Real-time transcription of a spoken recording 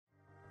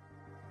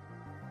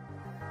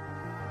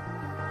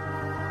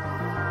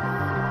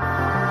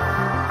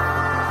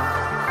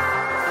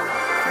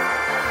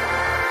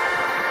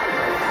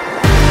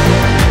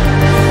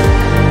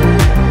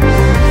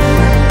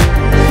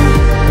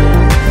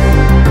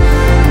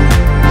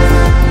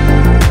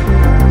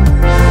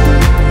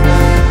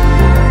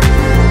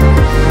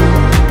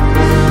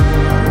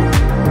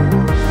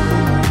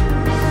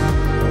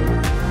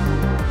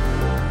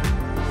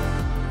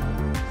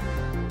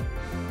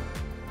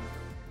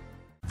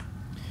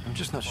I'm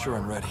just not sure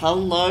I'm ready.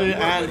 Hello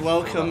and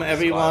welcome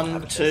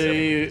everyone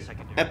to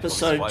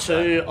episode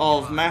 2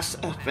 of Mass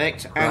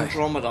Effect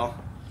Andromeda. Right.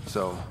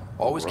 So,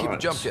 always keep a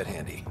jump jet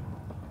handy.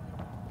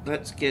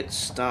 Let's get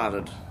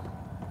started.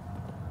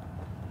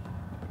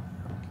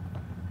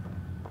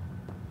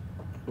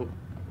 Oh,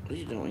 what are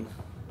you doing?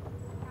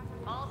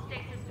 All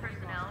stasis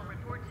personnel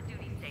report to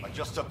duty station. I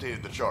just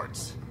updated the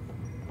charts.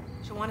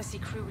 She'll want to see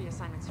crew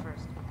reassignments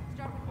first.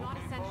 Start with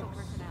non-essential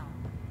personnel.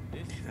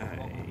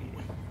 Okay.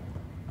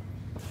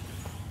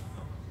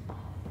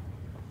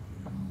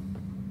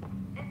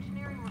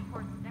 Engineering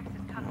reports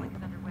Nexus coupling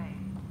is underway.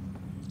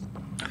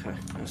 Okay,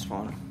 that's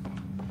fine.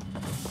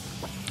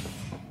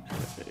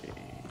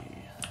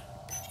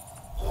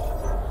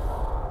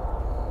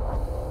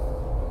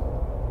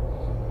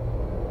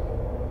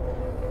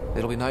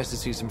 It'll be nice to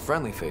see some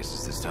friendly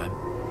faces this time.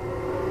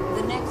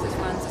 The Nexus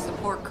runs a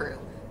support crew.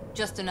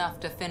 Just enough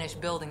to finish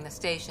building the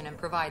station and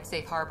provide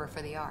safe harbor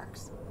for the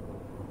Arks.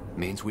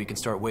 Means we can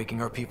start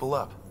waking our people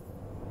up.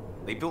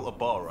 They built a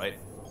bar, right?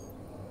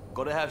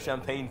 Gotta have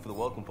champagne for the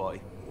welcome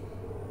party.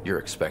 You're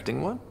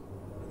expecting one?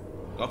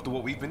 After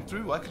what we've been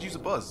through, I could use a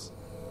buzz.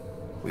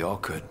 We all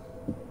could.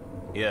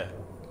 Yeah.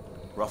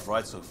 Rough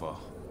ride so far.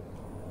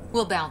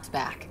 We'll bounce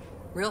back.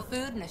 Real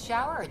food and a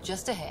shower are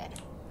just ahead.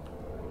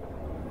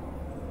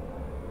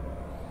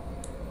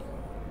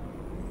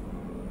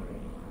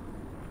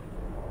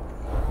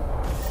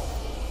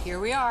 Here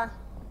we are.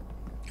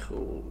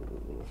 Cool.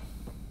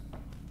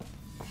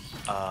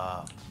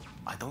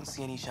 I don't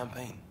see any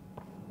champagne.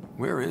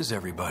 Where is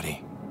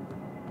everybody?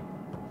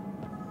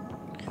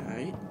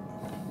 Okay.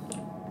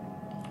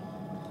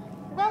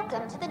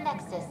 Welcome to the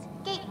Nexus,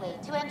 gateway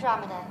to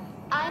Andromeda.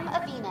 I'm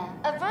Avina,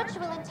 a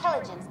virtual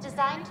intelligence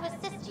designed to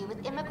assist you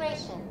with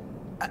immigration.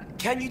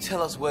 Can you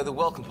tell us where the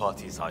welcome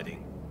party is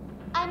hiding?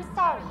 I'm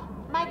sorry,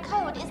 my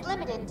code is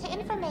limited to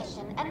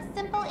information and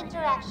simple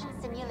interaction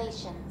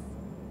simulations.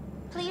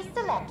 Please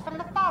select from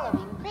the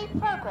following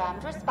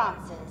pre-programmed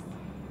responses.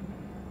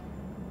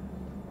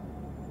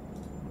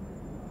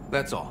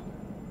 That's all.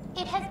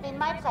 It has been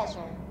my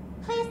pleasure.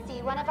 Please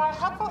see one of our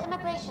helpful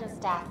immigration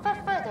staff for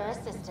further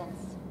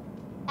assistance.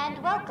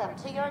 And welcome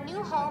to your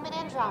new home in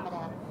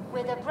Andromeda,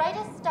 where the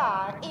brightest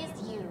star is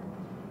you.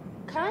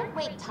 Current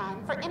wait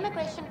time for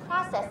immigration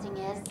processing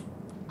is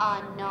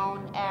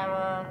unknown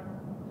error.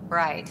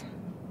 Right.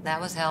 That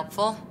was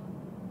helpful.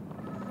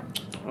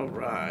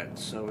 Alright,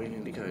 so we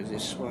need to go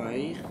this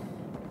way.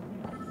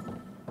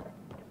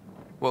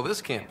 Well,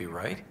 this can't be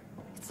right.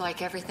 It's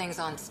like everything's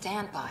on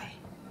standby.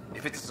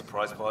 If it's a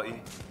surprise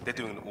party, they're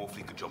doing an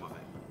awfully good job of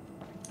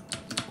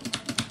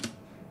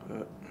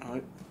it.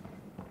 No.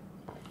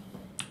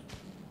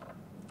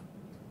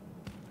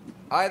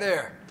 Hi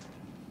there.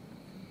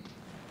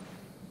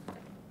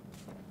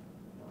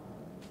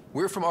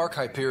 We're from Ark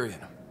Hyperion,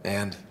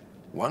 and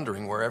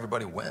wondering where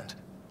everybody went.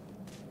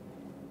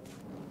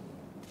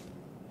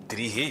 Did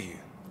he hear you?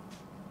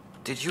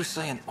 Did you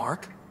say an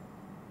Ark?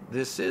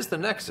 This is the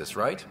Nexus,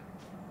 right?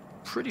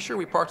 Pretty sure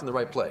we parked in the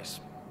right place.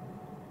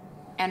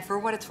 And for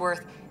what it's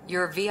worth,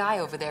 your VI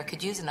over there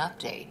could use an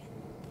update.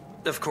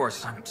 Of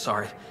course, I'm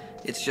sorry.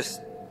 It's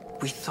just,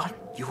 we thought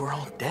you were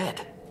all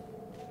dead.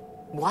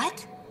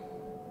 What?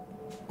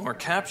 Or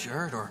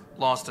captured, or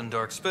lost in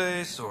dark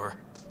space, or...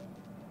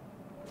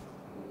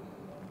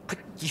 But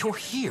you're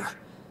here.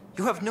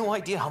 You have no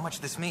idea how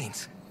much this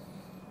means.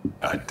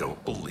 I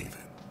don't believe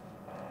it.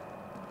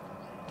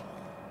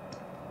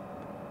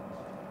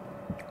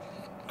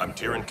 I'm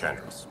Tyrion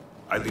Candros.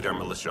 I lead our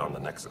militia on the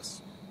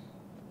Nexus.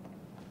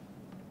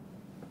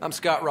 I'm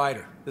Scott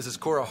Ryder. This is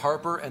Cora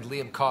Harper and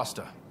Liam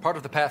Costa, part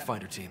of the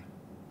Pathfinder team.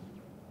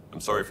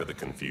 I'm sorry for the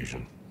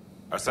confusion.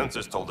 Our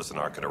sensors told us an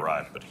Ark had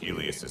arrived, but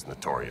Helios is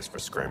notorious for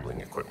scrambling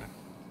equipment.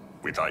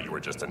 We thought you were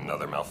just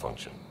another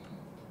malfunction.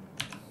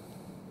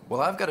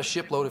 Well, I've got a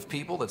shipload of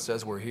people that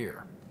says we're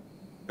here.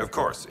 Of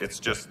course, it's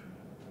just...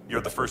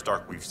 you're the first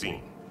Ark we've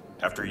seen.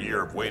 After a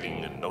year of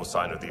waiting and no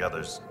sign of the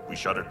others, we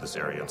shuttered this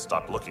area and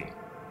stopped looking.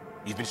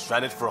 You've been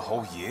stranded for a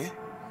whole year?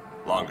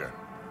 Longer.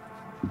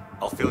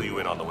 I'll fill you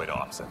in on the way to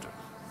Op Center.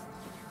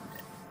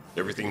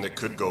 Everything that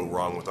could go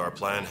wrong with our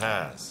plan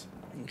has.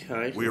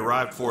 Okay. We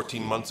arrived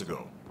 14 months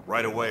ago.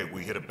 Right away,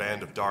 we hit a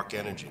band of dark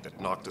energy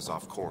that knocked us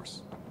off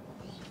course.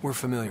 We're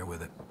familiar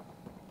with it.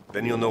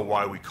 Then you'll know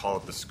why we call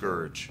it the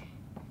Scourge.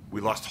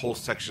 We lost whole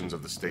sections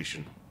of the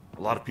station.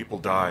 A lot of people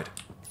died.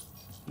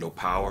 No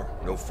power,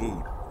 no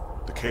food.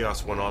 The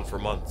chaos went on for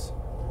months.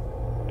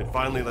 It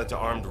finally led to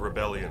armed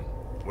rebellion.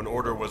 When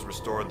order was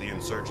restored, the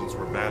insurgents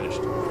were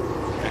banished.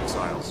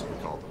 Exiles,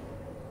 we call them.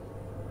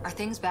 Are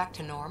things back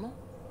to normal?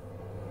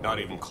 Not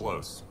even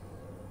close.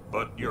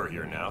 But you're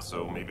here now,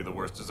 so maybe the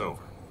worst is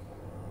over.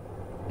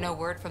 No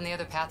word from the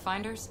other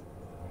Pathfinders?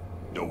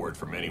 No word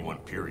from anyone,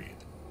 period.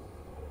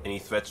 Any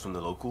threats from the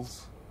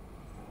locals?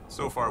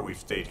 So far, we've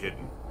stayed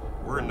hidden.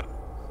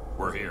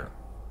 We're here.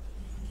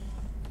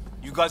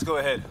 You guys go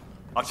ahead.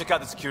 I'll check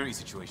out the security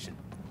situation.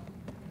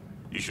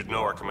 You should know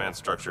our command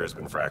structure has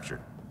been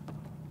fractured.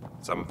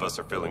 Some of us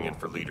are filling in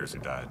for leaders who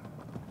died.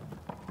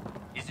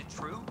 Is it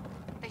true?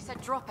 They said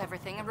drop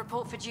everything and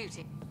report for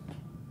duty.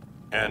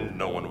 And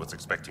no one was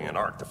expecting an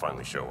Ark to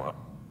finally show up.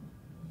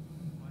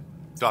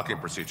 Docking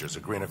procedures are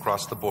green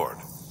across the board.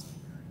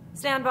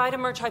 Stand by to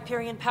merge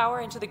Hyperion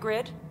power into the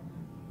grid.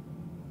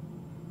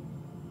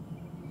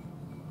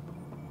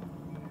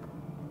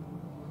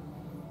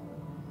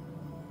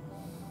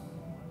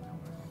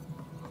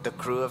 The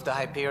crew of the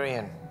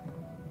Hyperion.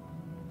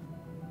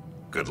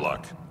 Good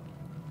luck.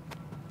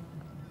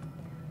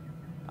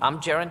 I'm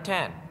Jaren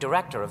Tan,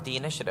 director of the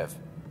initiative.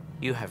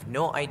 You have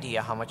no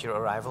idea how much your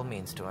arrival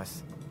means to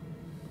us.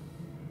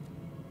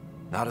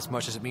 Not as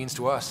much as it means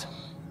to us.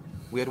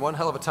 We had one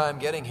hell of a time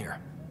getting here.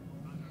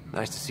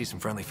 Nice to see some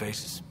friendly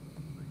faces.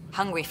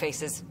 Hungry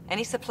faces.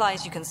 Any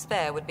supplies you can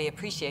spare would be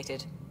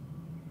appreciated.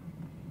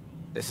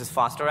 This is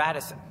Foster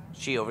Addison.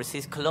 She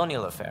oversees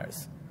colonial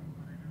affairs.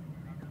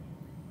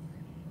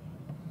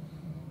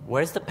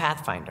 Where's the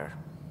Pathfinder?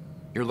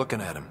 You're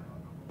looking at him.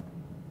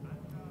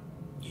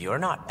 You're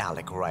not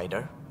Alec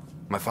Ryder.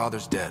 My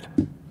father's dead.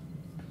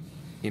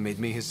 He made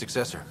me his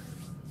successor.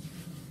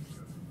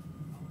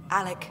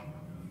 Alec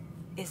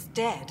is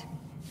dead.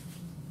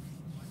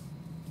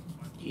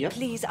 Yep.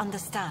 Please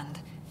understand,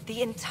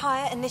 the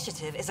entire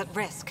initiative is at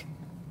risk.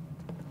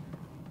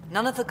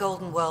 None of the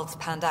Golden Worlds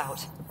panned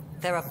out.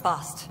 They're a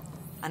bust,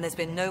 and there's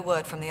been no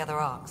word from the other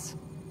arcs.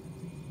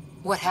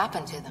 What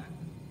happened to them?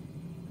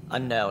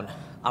 Unknown.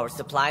 Our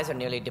supplies are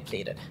nearly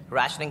depleted.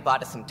 Rationing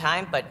bought us some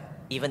time, but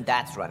even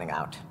that's running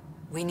out.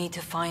 We need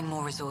to find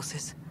more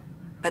resources,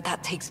 but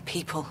that takes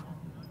people,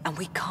 and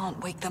we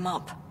can't wake them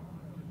up.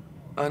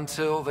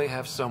 Until they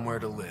have somewhere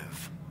to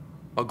live.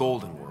 A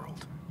golden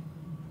world.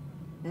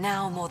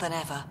 Now more than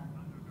ever,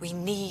 we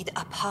need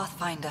a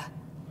Pathfinder.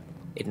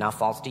 It now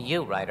falls to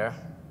you, Ryder.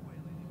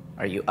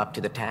 Are you up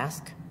to the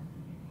task?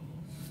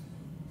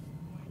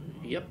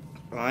 Yep,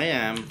 I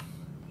am.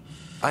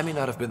 I may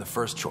not have been the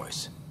first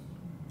choice,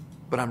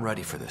 but I'm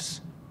ready for this.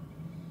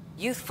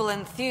 Youthful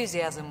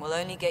enthusiasm will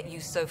only get you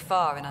so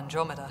far in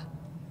Andromeda.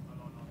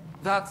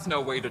 That's no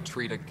way to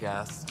treat a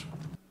guest.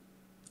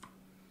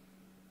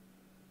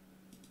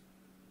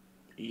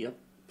 Yep.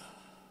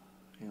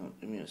 Hang on,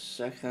 give me a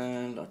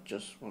second. I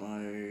just want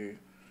to...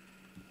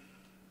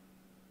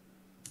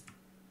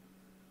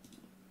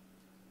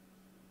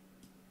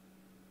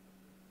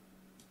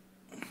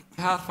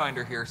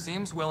 Pathfinder here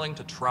seems willing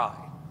to try.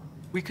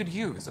 We could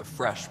use a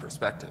fresh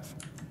perspective.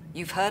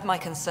 You've heard my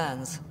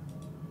concerns.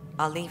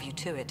 I'll leave you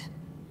to it.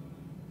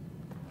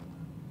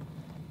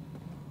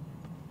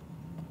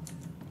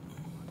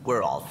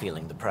 We're all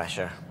feeling the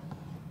pressure.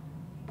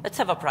 Let's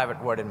have a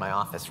private word in my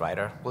office,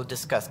 Ryder. We'll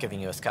discuss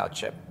giving you a scout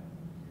ship.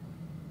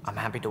 I'm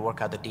happy to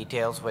work out the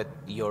details with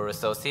your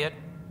associate.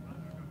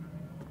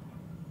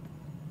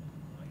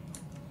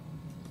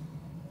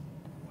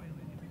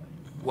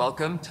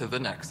 Welcome to the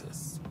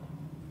Nexus.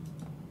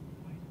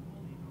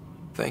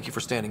 Thank you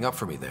for standing up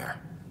for me there.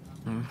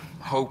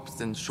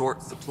 Hope's in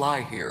short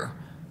supply here.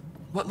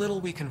 What little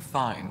we can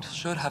find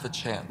should have a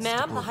chance.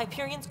 Ma'am, the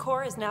Hyperion's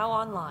core is now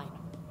online.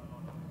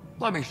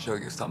 Let me show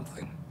you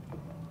something.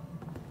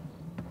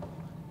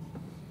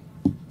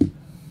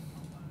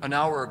 An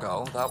hour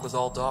ago, that was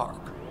all dark.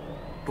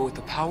 But with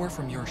the power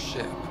from your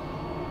ship,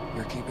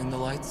 you're keeping the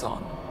lights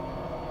on.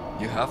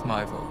 You have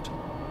my vote.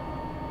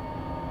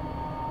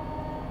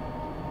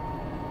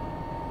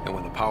 And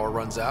when the power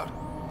runs out?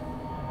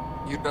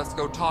 You'd best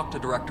go talk to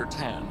Director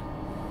Tan.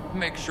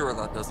 Make sure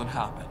that doesn't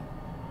happen.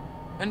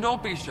 And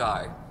don't be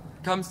shy.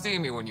 Come see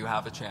me when you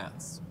have a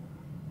chance.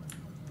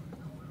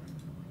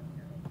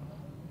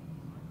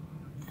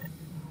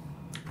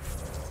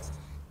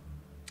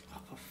 Oh,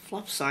 for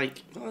flop's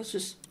sake. Oh, it's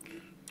just...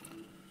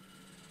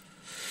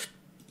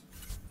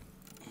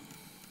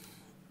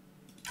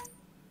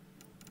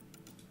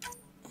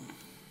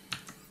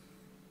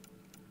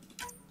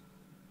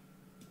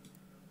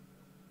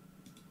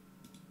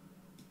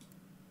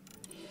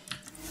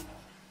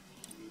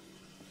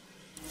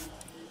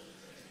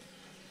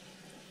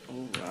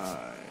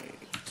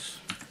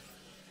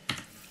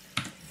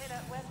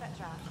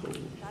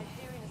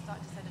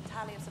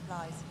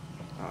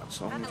 Alright,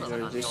 so I'm going to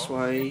go this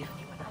way.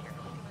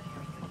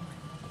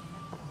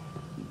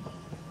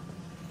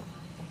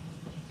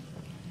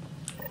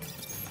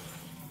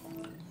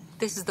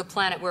 This is the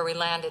planet where we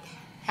landed.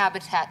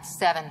 Habitat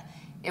 7.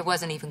 It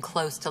wasn't even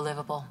close to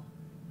livable.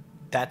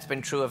 That's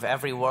been true of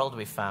every world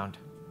we've found.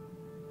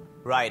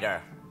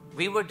 Ryder,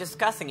 we were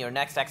discussing your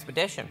next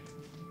expedition.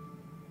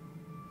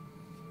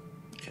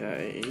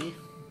 Okay.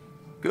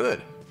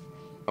 Good.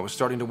 I was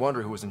starting to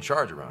wonder who was in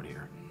charge around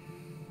here.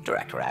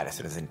 Director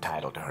Addison is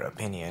entitled to her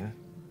opinion,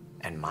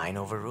 and mine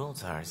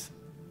overrules hers.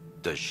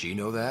 Does she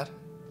know that?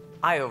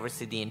 I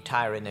oversee the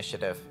entire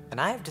initiative, and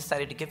I have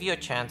decided to give you a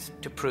chance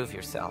to prove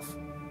yourself.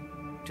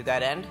 To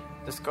that end,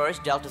 the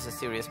Scourge dealt us a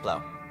serious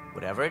blow.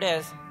 Whatever it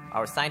is,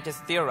 our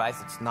scientists theorize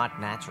it's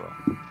not natural.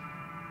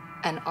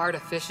 An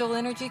artificial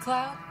energy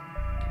cloud?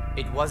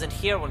 It wasn't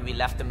here when we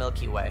left the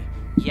Milky Way,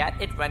 yet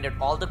it rendered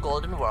all the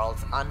Golden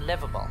Worlds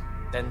unlivable.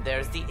 Then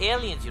there's the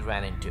aliens you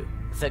ran into,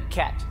 the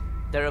Ket.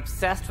 They're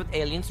obsessed with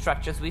alien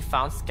structures we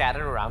found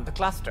scattered around the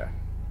cluster.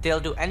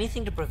 They'll do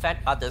anything to prevent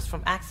others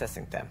from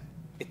accessing them.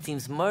 It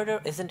seems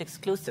murder isn't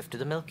exclusive to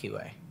the Milky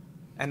Way.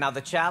 And now the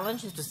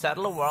challenge is to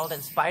settle a world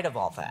in spite of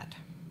all that.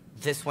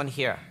 This one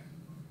here.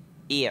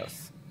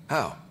 Eos.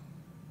 How?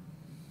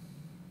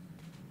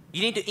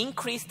 You need to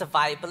increase the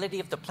viability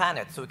of the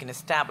planet so we can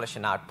establish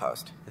an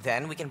outpost.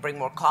 Then we can bring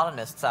more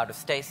colonists out of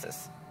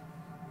stasis.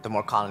 The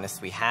more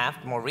colonists we have,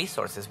 the more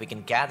resources we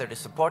can gather to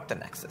support the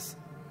Nexus.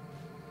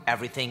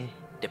 Everything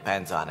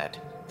depends on it.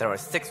 There are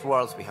 6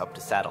 worlds we hope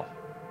to settle.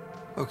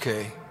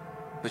 Okay,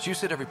 but you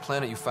said every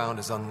planet you found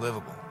is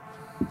unlivable.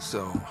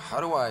 So, how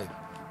do I...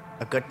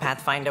 A good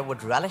Pathfinder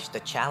would relish the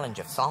challenge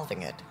of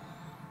solving it.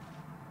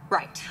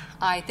 Right.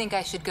 I think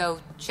I should go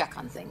check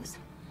on things.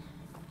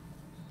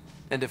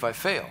 And if I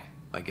fail,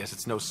 I guess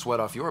it's no sweat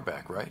off your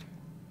back, right?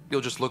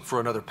 You'll just look for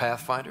another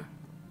Pathfinder?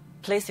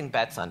 Placing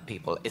bets on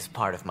people is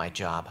part of my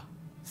job.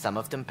 Some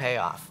of them pay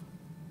off.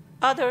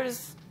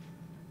 Others...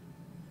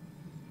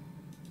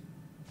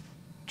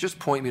 Just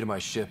point me to my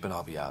ship and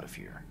I'll be out of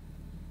here.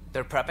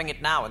 They're prepping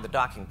it now in the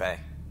docking bay.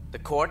 The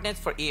coordinates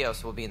for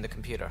Eos will be in the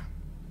computer.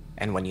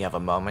 And when you have a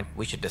moment,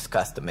 we should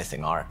discuss the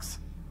missing arcs.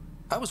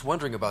 I was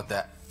wondering about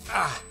that.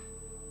 Ah!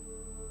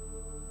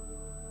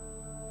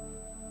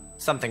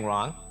 Something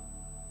wrong?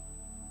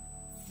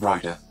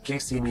 Ryder,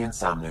 please see me and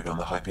Sam Node on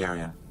the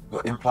Hyperion.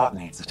 Your implant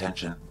needs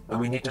attention, and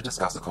we need to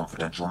discuss a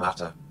confidential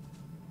matter.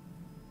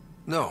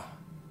 No,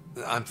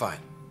 I'm fine.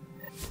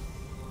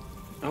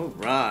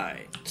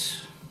 Alright.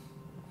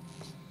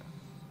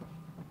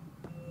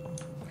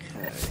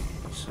 Okay,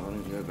 so I'm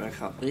going to go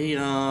back up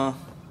here.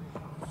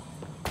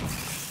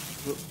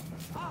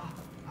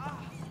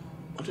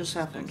 What just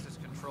happened?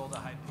 Control the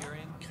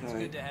Hyperion. Okay. It's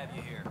good to have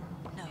you here.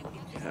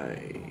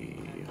 Okay.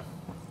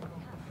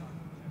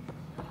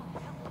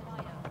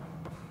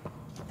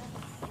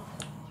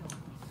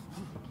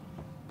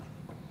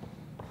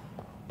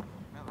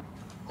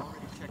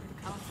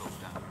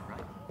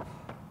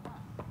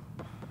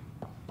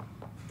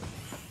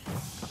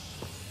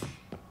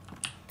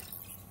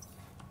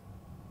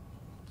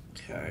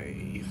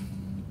 Okay.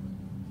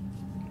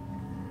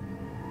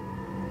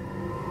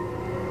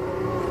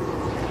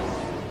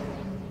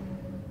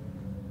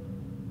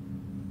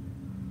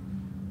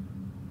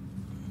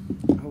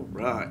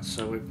 Alright,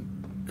 so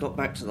we've got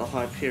back to the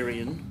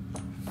Hyperion.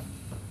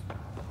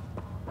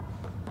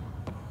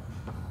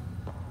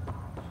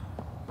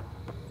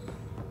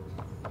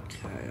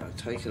 Okay, I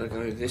take it I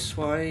go this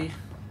way.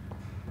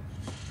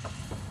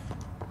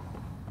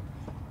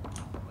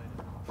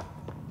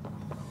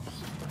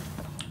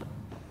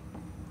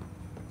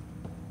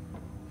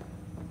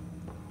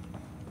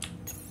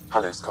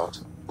 Hello, Scott.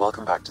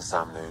 Welcome back to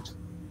Sam Node.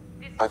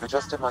 I've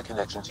adjusted my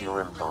connection to your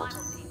implant.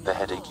 The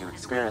headache you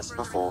experienced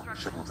before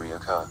shouldn't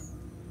reoccur.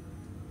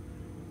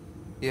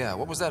 Yeah,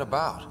 what was that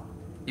about?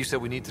 You said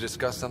we need to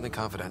discuss something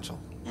confidential.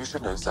 You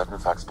should know certain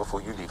facts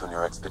before you leave on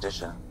your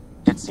expedition.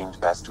 It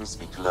seemed best we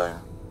speak alone.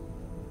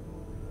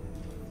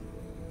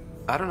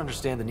 I don't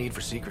understand the need for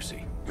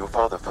secrecy. Your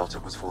father felt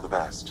it was for the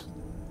best.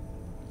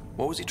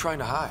 What was he trying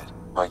to hide?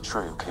 My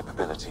true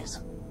capabilities.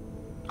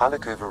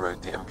 Alec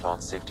overrode the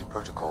implant safety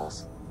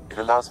protocols. It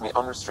allows me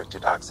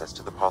unrestricted access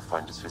to the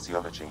Pathfinder's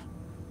physiology.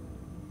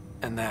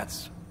 And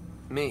that's...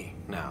 me,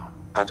 now.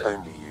 And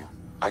only you.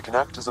 I can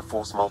act as a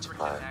force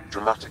multiplier,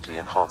 dramatically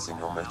enhancing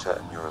your motor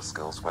and neural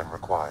skills when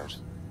required.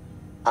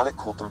 Alec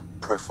called them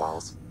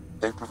profiles.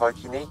 They provide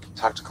unique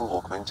tactical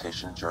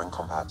augmentation during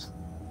combat.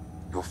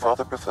 Your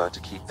father preferred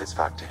to keep this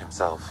fact to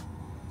himself.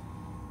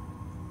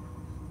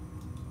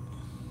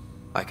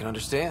 I can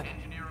understand.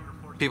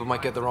 People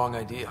might get the wrong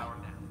idea.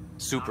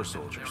 Super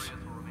soldiers.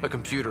 A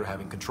computer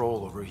having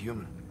control over a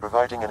human.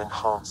 Providing an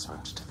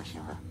enhancement to the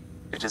human.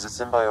 It is a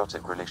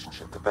symbiotic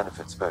relationship that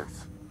benefits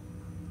both.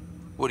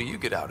 What do you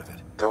get out of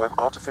it? Though I'm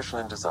artificial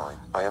in design,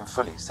 I am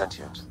fully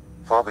sentient,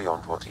 far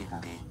beyond what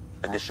even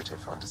the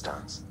Initiative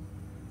understands.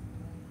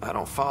 I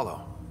don't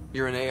follow.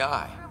 You're an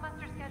AI.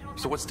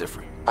 So what's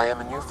different? I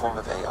am a new form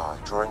of AI,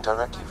 drawing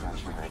directly from the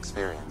human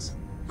experience.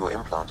 Your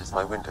implant is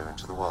my window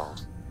into the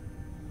world.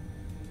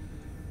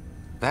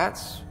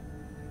 That's...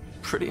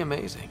 pretty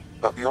amazing.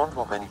 But beyond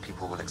what many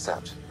people will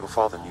accept, your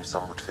father knew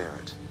some would fear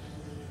it.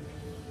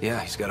 Yeah,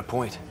 he's got a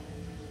point.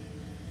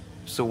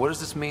 So what does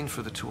this mean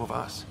for the two of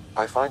us?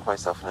 I find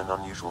myself in an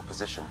unusual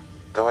position.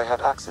 Though I had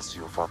access to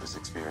your father's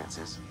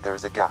experiences, there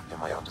is a gap in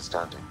my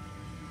understanding.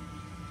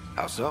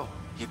 How so?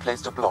 He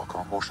placed a block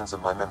on portions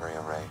of my memory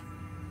array.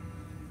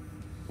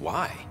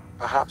 Why?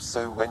 Perhaps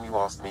so when you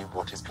asked me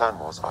what his plan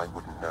was, I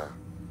wouldn't know.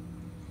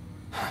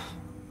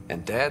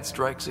 And Dad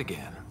strikes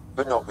again.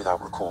 But not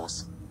without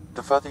recourse.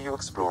 The further you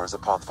explore as a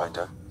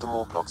Pathfinder, the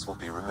more blocks will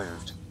be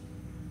removed.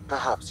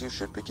 Perhaps you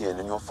should begin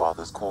in your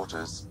father's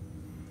quarters.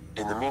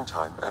 In the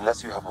meantime,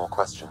 unless you have more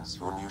questions,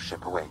 your new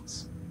ship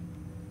awaits.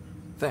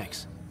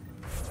 Thanks.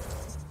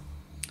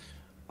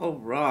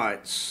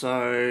 Alright,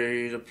 so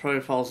the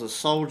profiles are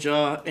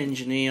soldier,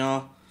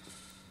 engineer,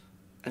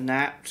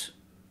 inapt,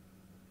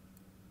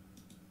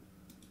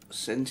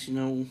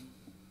 sentinel.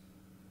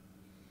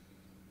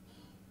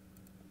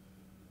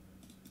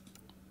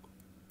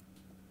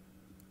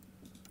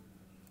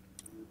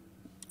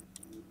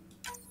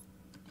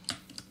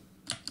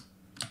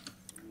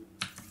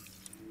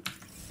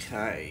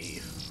 Okay.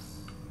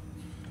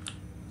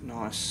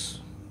 Nice.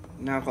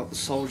 Now I've got the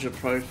soldier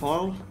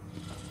profile.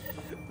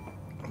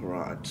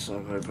 Right, so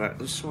I'll go back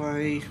this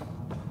way.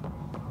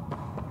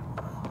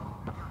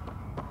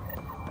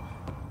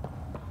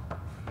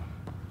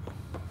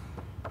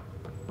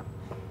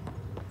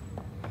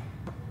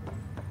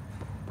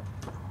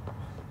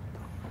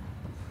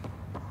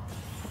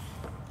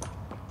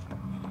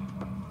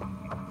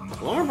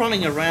 A lot of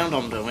running around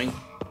I'm doing.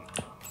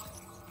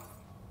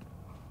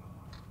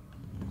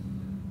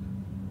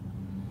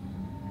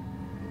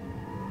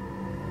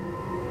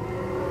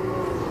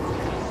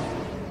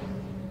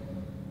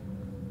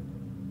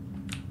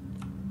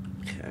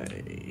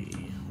 Okay.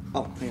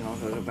 Oh, hang on,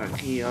 I've got to go back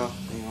here.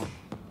 Hang on.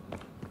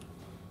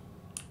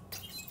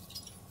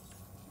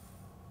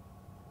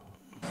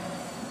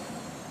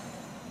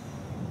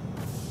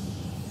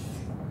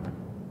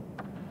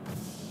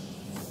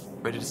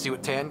 Ready to see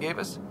what Tan gave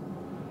us?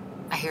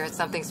 I hear it's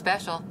something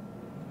special.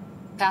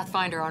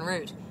 Pathfinder en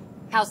route.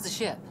 How's the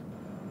ship?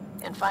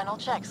 In final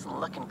checks,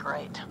 looking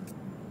great.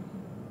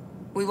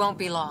 We won't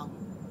be long.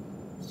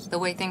 The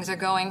way things are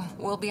going,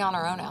 we'll be on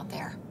our own out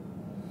there.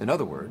 In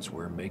other words,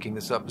 we're making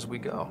this up as we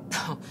go.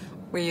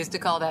 We used to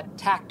call that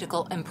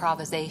tactical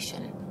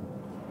improvisation.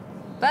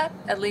 But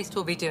at least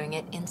we'll be doing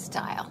it in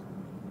style.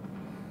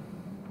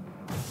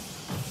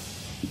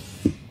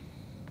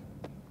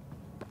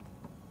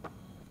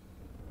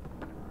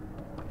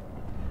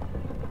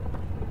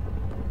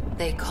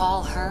 They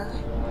call her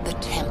the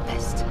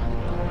Tempest.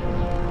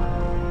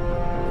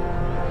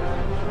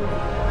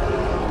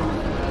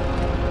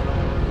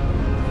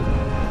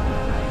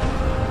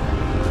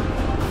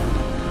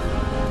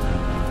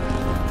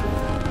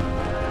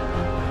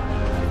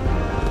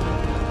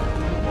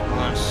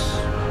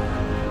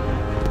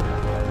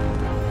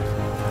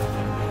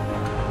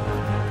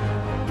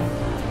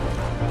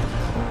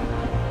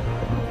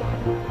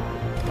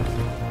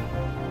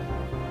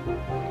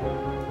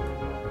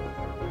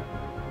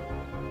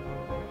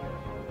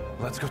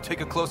 Let's go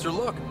take a closer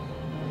look.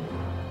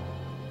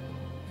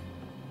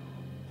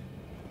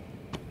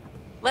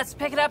 Let's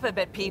pick it up a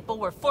bit, people.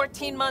 We're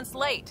 14 months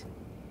late.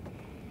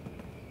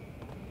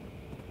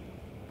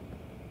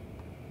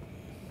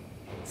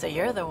 So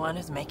you're the one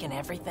who's making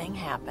everything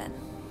happen.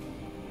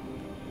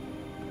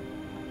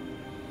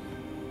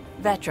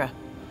 Vetra.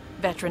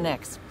 Vetra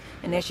Nix.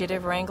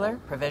 Initiative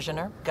Wrangler,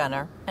 Provisioner,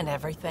 Gunner, and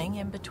everything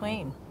in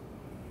between.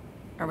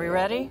 Are we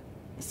ready?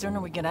 The sooner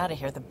we get out of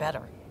here, the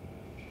better.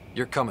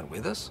 You're coming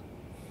with us?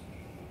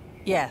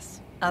 Yes.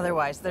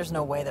 Otherwise, there's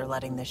no way they're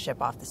letting this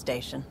ship off the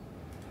station.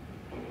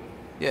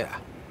 Yeah.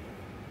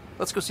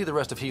 Let's go see the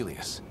rest of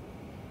Helios.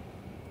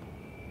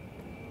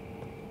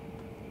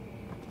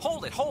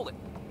 Hold it, hold it!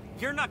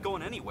 You're not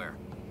going anywhere.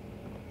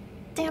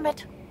 Damn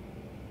it.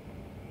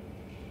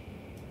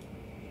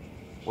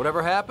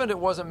 Whatever happened, it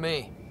wasn't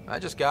me. I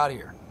just got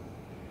here.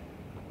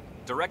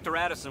 Director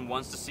Addison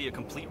wants to see a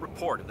complete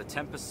report of the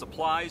Tempest's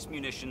supplies,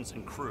 munitions,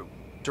 and crew.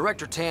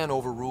 Director Tan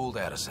overruled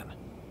Addison.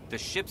 The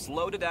ship's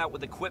loaded out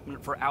with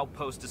equipment for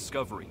outpost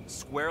discovery,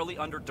 squarely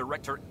under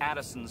Director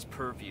Addison's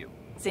purview.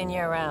 Seen you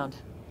around.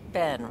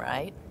 Ben,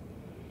 right?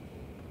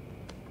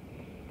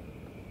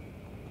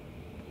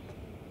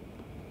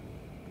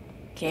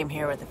 Came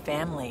here with a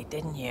family,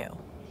 didn't you?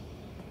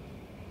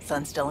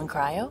 Son still in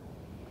cryo?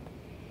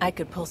 I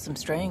could pull some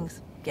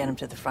strings, get him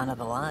to the front of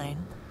the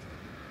line.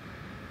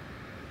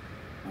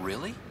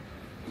 Really?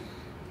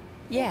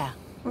 Yeah,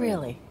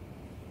 really.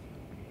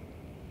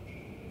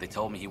 They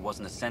told me he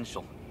wasn't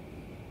essential,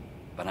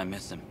 but I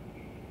miss him.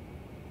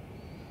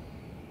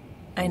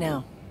 I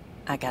know.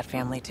 I got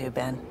family too,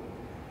 Ben.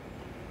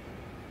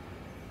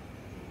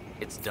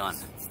 It's done.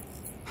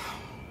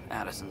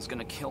 Addison's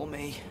gonna kill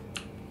me.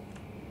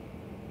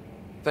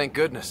 Thank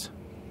goodness.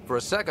 For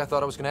a sec, I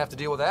thought I was gonna have to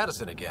deal with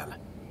Addison again.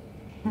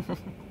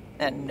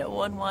 And no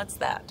one wants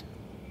that.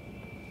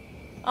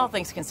 All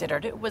things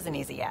considered, it was an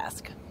easy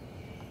ask.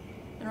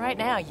 And right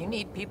now, you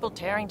need people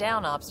tearing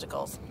down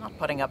obstacles, not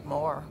putting up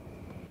more.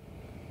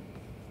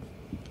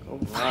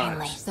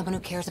 Finally, someone who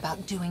cares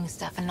about doing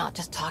stuff and not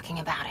just talking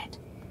about it.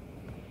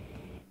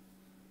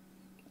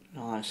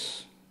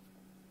 Nice.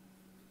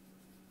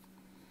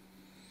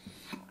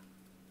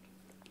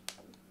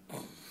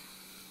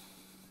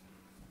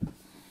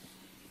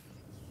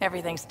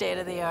 Everything's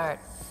state-of-the-art.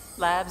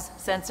 Labs,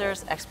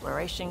 sensors,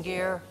 exploration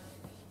gear.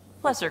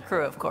 Plus her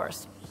crew, of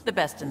course. The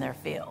best in their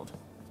field.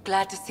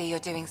 Glad to see you're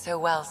doing so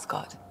well,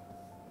 Scott.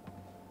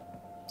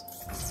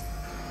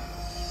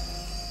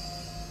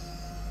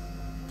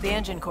 The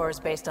engine core is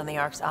based on the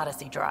Ark's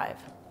Odyssey drive.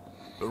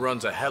 It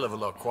runs a hell of a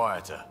lot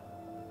quieter.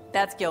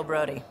 That's Gil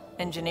Brody.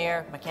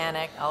 Engineer,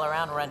 mechanic,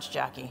 all-around wrench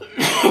jockey.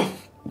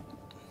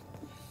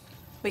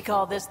 We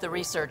call this the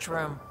research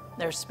room.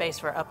 There's space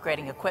for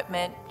upgrading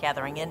equipment,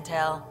 gathering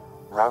intel.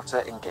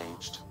 Router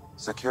engaged.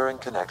 Securing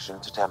connection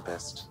to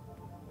Tempest.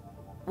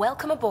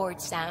 Welcome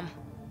aboard, Sam.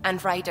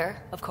 And Ryder,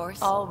 of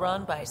course. All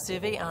run by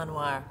Suvi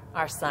Anwar,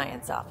 our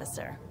science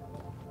officer.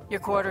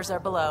 Your quarters are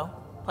below.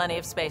 Plenty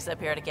of space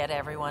up here to get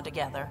everyone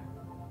together.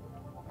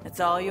 It's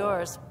all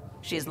yours.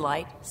 She's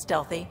light,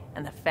 stealthy,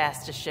 and the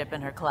fastest ship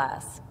in her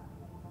class.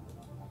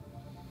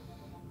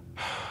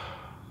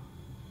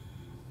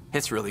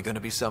 It's really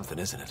gonna be something,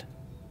 isn't it?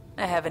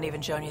 I haven't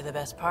even shown you the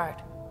best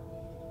part.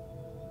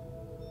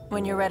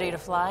 When you're ready to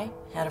fly,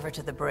 head over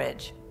to the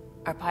bridge.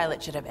 Our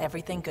pilot should have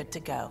everything good to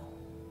go.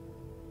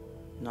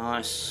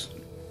 Nice.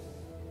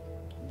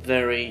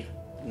 Very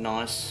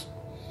nice.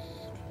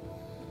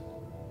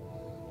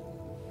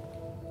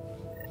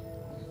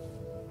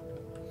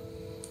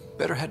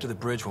 Better head to the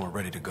bridge when we're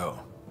ready to go.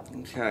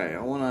 Okay, I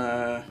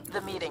wanna...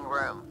 The meeting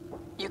room.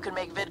 You can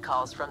make vid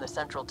calls from the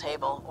central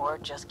table, or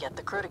just get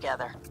the crew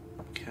together.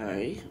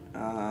 Okay,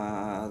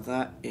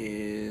 that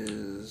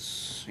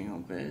is... Hang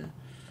on, bear.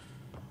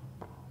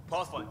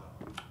 Pathfinder,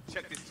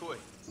 check this toy.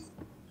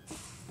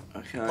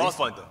 Okay.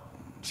 Pathfinder,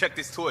 check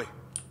this toy.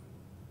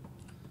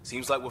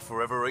 Seems like we're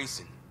forever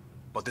racing,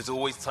 but there's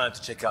always time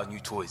to check out new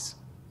toys.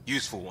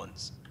 Useful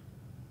ones.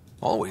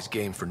 Always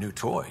game for new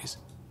toys.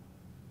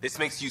 This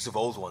makes use of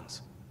old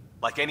ones.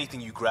 Like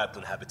anything you grabbed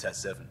on Habitat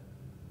 7.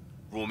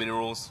 Raw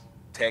minerals,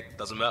 tech,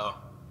 doesn't matter.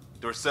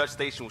 The research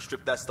station will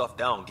strip that stuff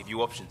down and give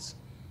you options.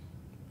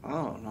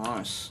 Oh,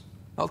 nice.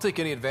 I'll take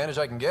any advantage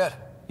I can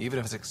get, even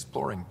if it's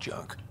exploring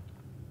junk.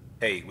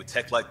 Hey, with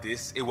tech like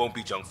this, it won't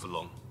be junk for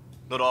long.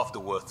 Not after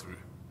we're through.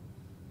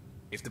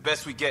 If the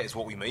best we get is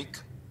what we make,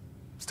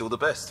 still the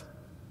best.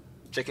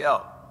 Check it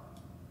out.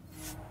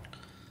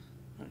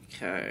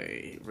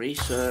 Okay,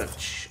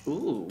 research.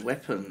 Ooh,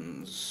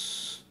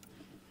 weapons.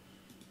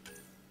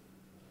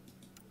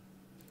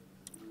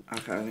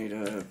 Okay, I need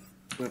to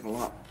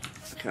level up.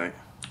 Okay.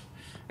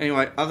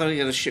 Anyway, I'm gonna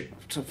get a ship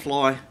to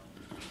fly.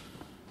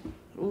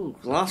 Ooh,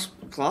 glass.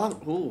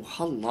 Ooh,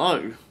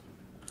 hello.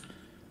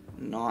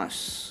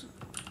 Nice.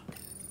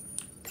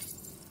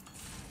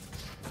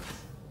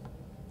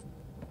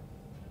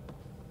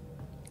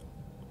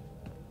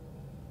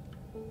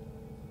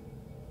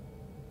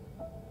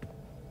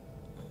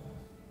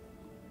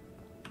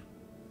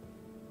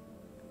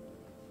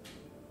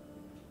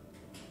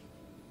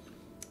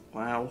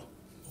 Wow.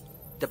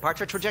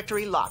 Departure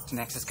trajectory locked,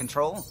 Nexus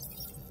Control.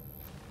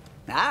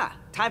 Ah,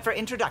 time for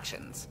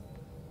introductions.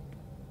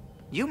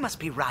 You must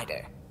be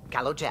Ryder,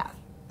 Kalojath.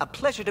 A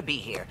pleasure to be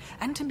here,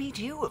 and to meet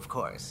you, of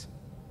course.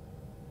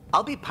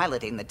 I'll be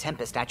piloting the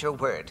Tempest at your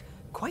word.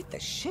 Quite the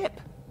ship,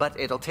 but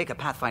it'll take a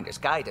Pathfinder's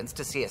guidance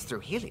to see us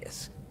through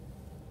Helios.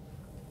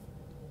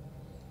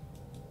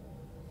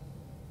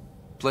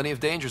 Plenty of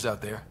dangers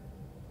out there,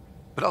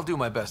 but I'll do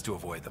my best to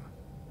avoid them.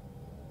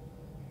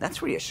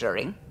 That's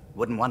reassuring.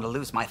 Wouldn't want to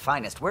lose my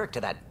finest work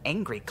to that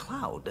angry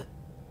cloud.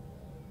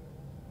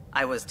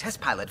 I was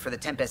test pilot for the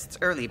Tempest's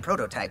early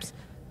prototypes.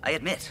 I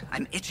admit,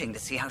 I'm itching to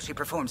see how she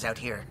performs out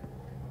here.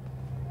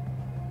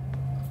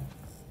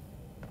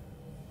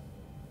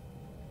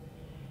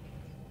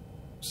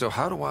 So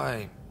how do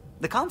I...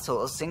 The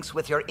console syncs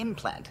with your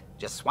implant.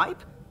 Just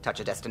swipe, touch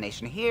a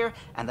destination here,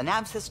 and the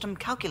nav system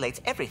calculates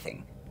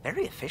everything.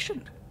 Very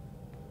efficient.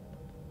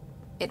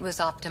 It was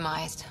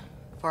optimized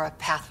for a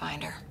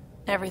Pathfinder.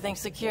 Everything's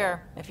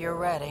secure, if you're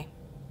ready.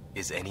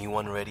 Is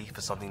anyone ready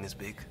for something this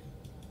big?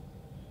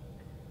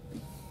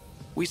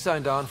 We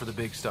signed on for the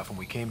big stuff when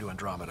we came to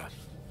Andromeda.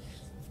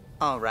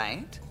 All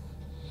right.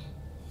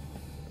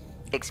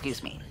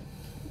 Excuse me.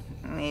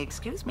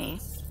 Excuse me.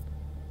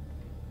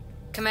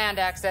 Command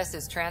access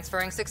is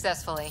transferring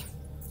successfully.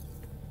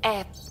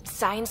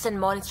 Science and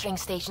monitoring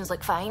stations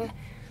look fine.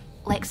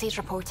 Lexi's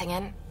reporting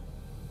in.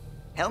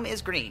 Helm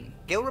is green.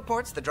 Gil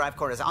reports the drive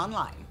core is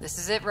online. This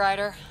is it,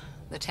 Ryder.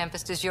 The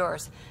Tempest is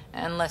yours,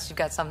 unless you've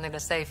got something to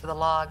say for the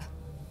log.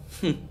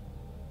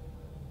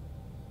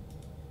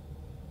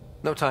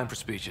 No time for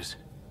speeches.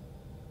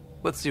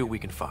 Let's see what we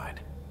can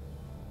find.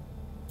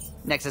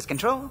 Nexus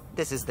Control,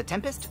 this is the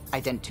Tempest,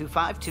 ident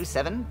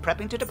 2527,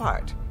 prepping to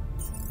depart.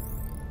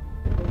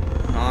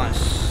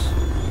 Nice.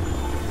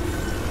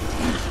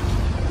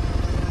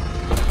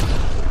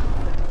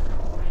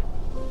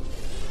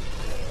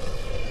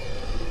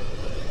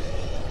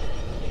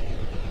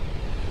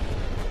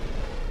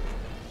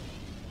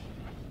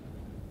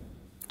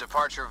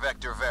 Departure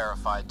vector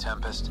verified,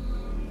 Tempest.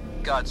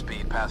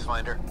 Godspeed,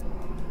 Pathfinder.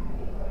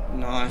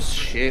 Nice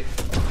shit.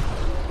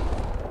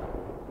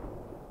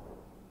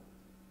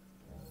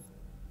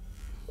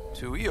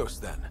 To Eos,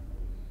 then.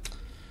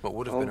 What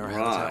would have been our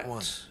Habitat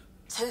 1?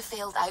 2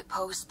 failed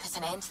outposts put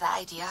an end to that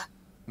idea.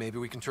 Maybe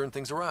we can turn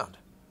things around.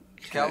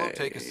 Callow,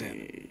 take us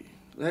in.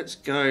 Let's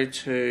go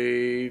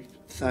to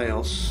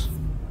Theos.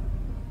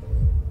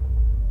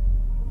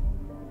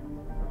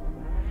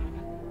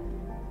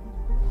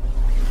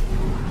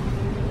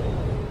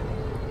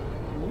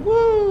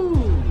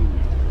 Woo!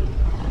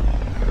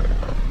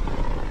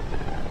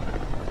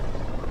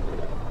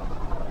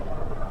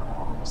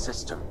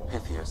 System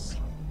Pythias.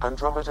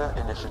 Andromeda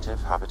Initiative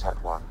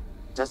Habitat 1.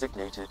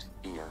 Designated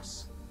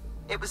Eos.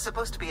 It was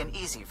supposed to be an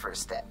easy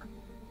first step.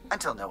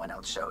 Until no one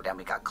else showed and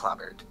we got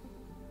clobbered.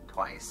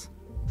 Twice.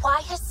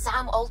 Why has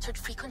Sam altered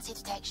frequency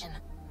detection?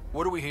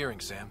 What are we hearing,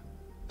 Sam?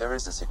 There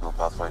is a signal,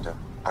 Pathfinder.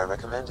 I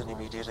recommend an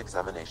immediate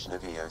examination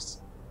of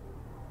Eos.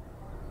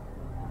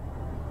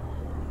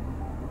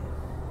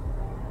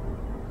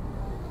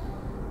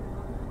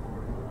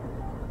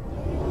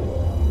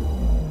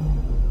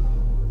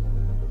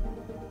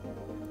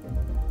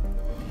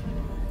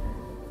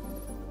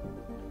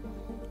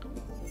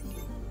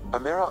 A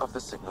mirror of the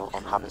signal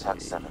on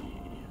Habitat 7.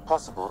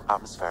 Possible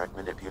atmospheric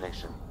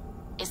manipulation.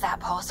 Is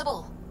that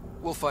possible?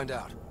 We'll find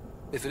out.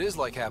 If it is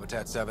like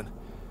Habitat 7,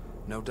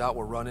 no doubt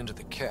we'll run into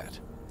the cat.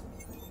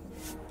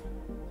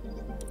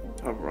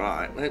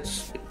 Alright,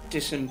 let's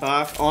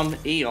disembark on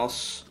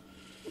Eos.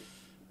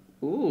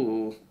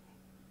 Ooh.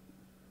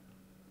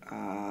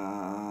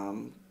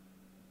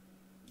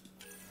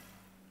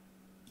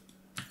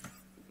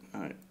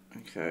 Right,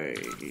 okay.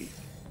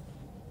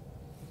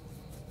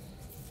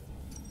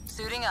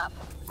 Suiting up.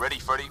 Ready,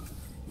 Freddy?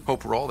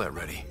 Hope we're all that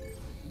ready.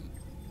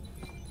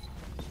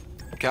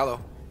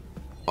 Callow,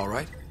 all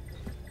right?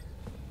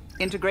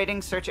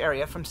 Integrating search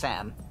area from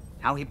Sam.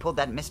 How he pulled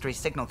that mystery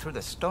signal through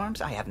the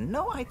storms, I have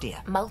no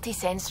idea.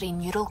 Multisensory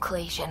neural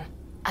collation.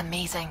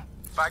 Amazing.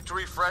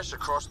 Factory fresh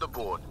across the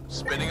board.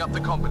 Spinning up the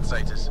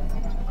compensators.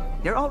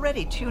 They're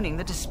already tuning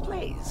the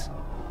displays.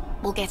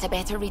 We'll get a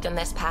better read on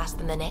this pass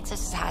than the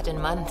Nexus has had in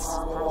months.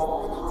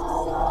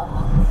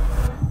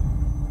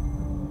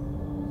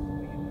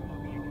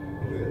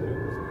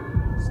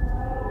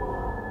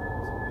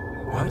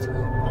 What?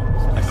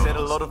 I said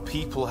a lot of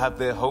people had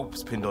their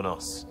hopes pinned on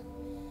us.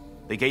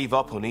 They gave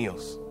up on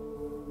Eos.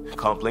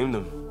 Can't blame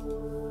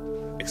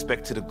them.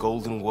 Expected a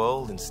golden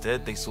world,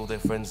 instead they saw their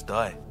friends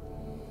die.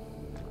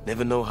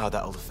 Never know how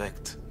that'll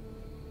affect.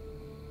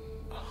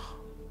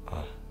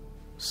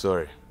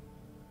 Sorry.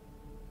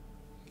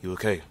 You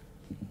okay?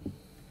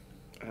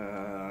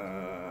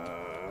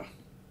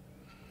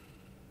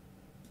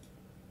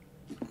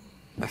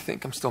 I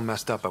think I'm still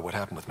messed up by what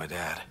happened with my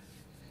dad.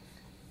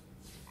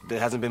 There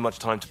hasn't been much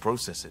time to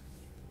process it.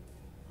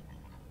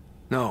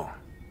 No.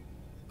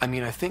 I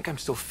mean, I think I'm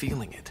still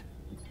feeling it.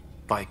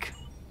 Like...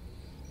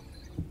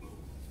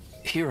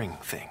 hearing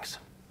things.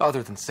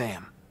 Other than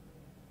Sam.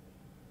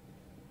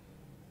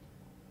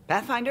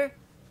 Pathfinder,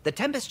 the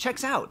Tempest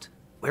checks out.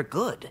 We're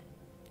good.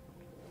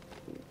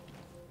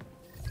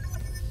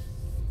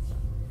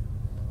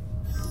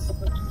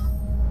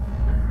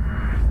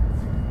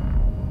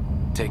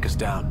 Take us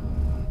down.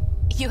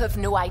 You have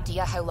no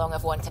idea how long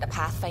I've wanted a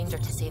Pathfinder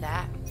to say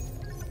that.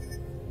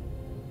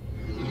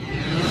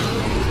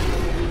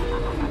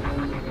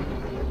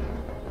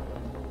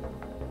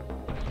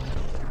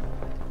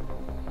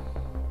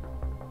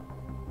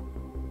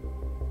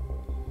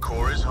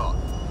 Core is hot.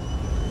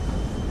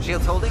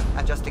 Shields holding,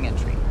 adjusting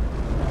entry.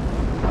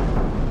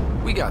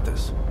 We got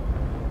this,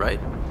 right?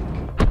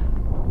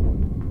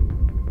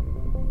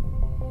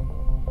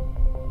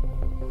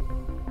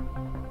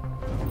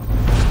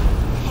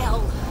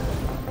 Hell.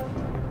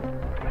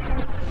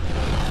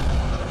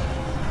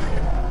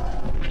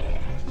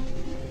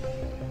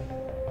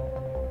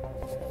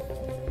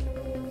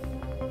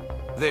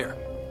 There.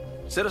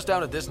 Set us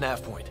down at this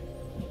nav point.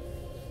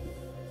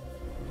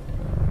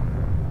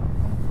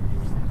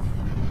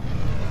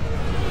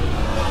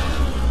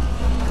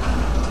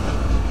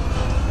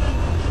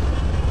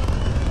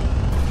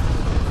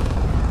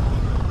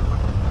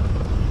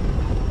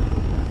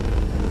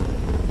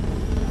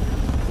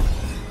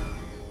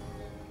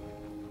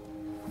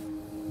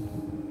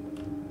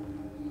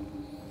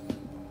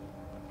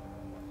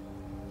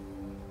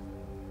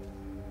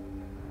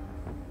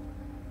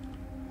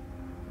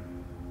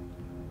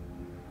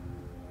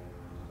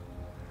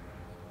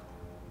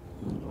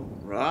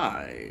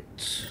 Right.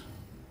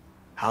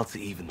 How to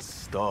even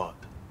start?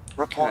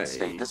 Reports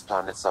state this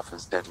planet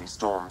suffers deadly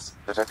storms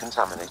that are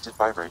contaminated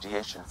by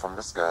radiation from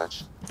the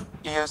Scourge.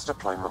 EO's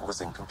deployment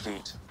was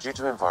incomplete due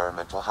to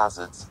environmental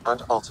hazards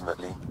and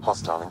ultimately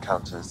hostile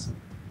encounters.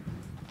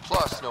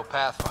 Plus, no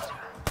Pathfinder.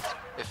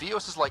 If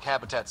Eos is like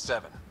Habitat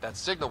 7, that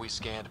signal we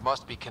scanned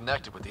must be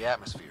connected with the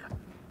atmosphere.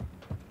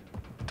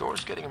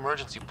 Door's getting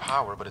emergency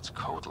power, but it's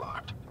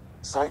code-locked.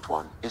 Site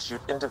 1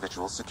 issued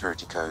individual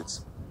security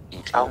codes.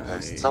 Each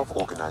outpost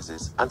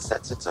self-organizes and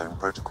sets its own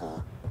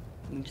protocol.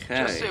 Okay.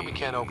 Just say we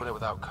can't open it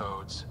without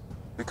codes.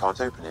 We can't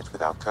open it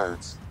without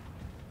codes.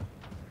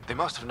 They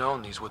must have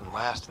known these wouldn't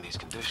last in these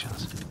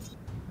conditions.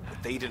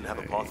 But they didn't have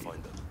a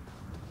Pathfinder.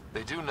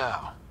 They do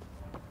now.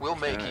 We'll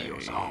make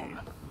Eos home.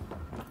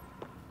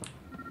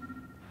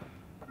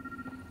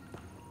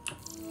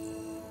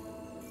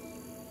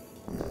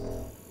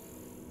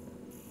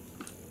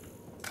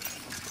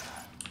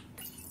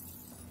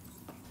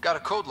 Got a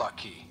code lock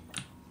key.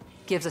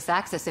 Gives us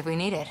access if we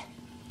need it.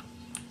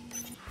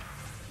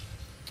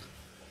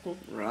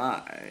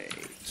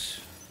 Right.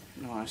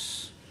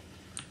 Nice.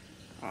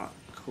 Alright,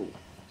 cool.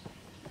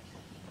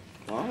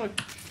 Well,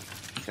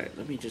 okay,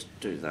 let me just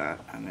do that,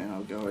 and then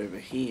I'll go over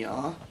here.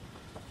 I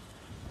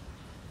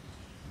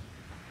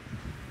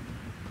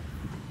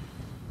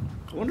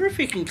wonder if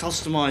you can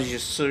customize your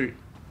suit.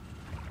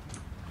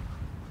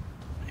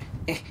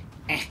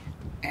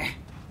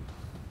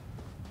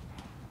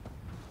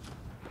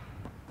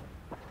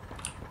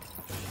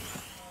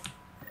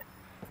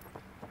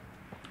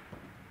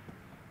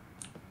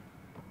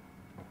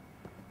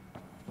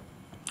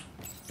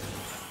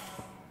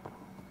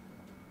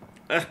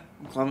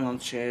 I'm climbing on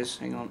chairs,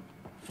 hang on.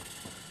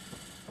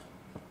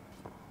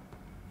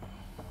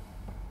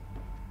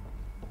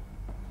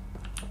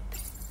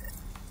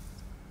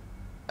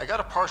 I got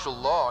a partial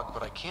log,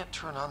 but I can't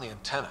turn on the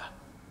antenna.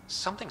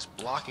 Something's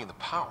blocking the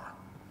power.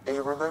 A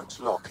remote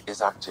lock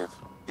is active.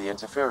 The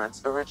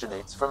interference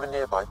originates from a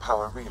nearby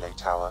power relay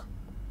tower.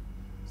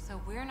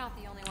 So we're not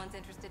the only ones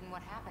interested in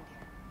what happened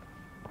here.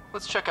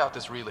 Let's check out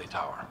this relay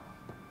tower.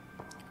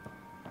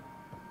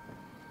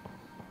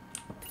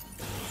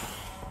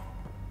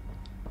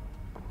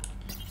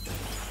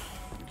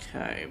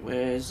 Okay,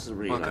 where's the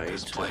relay? Look at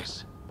this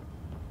place.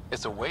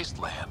 It's a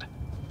wasteland.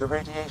 The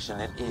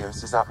radiation in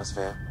Eos's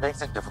atmosphere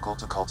makes it difficult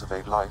to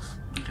cultivate life.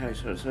 Okay,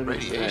 so it's over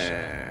Radiation.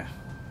 there.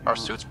 Our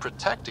suits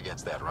protect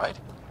against that, right?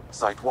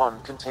 Site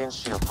 1 contains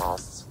shield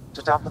masts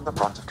to dampen the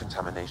brunt of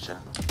contamination.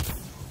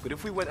 But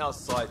if we went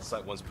outside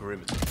Site 1's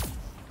perimeter?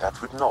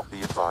 That would not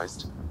be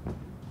advised.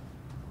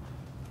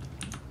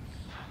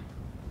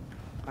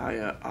 Oh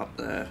yeah, up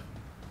there.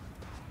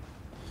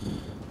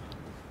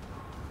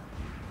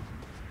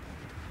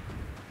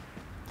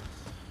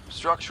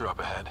 Structure up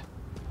ahead.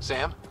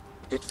 Sam?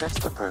 It fits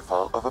the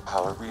profile of a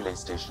power relay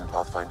station,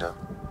 Pathfinder.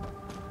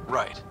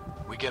 Right.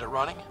 We get it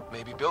running,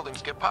 maybe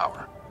buildings get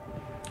power.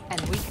 And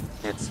we...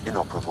 It's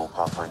inoperable,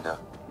 Pathfinder.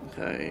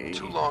 Okay.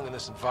 Too long in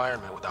this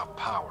environment without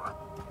power.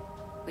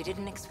 We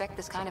didn't expect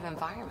this kind of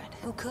environment.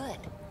 Who could?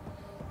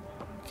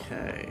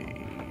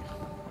 Okay.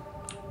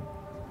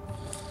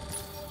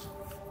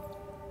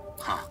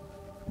 Huh.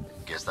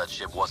 Guess that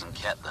ship wasn't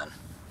Ket then.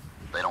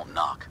 They don't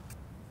knock.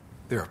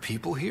 There are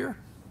people here?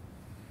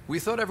 We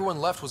thought everyone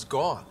left was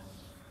gone.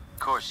 Of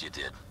course you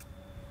did.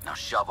 Now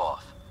shove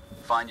off.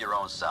 Find your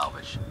own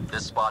salvage.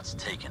 This spot's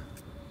taken.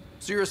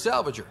 So you're a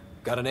salvager.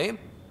 Got a name?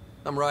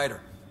 I'm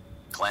Ryder.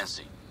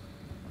 Clancy.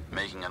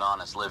 Making an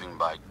honest living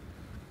by...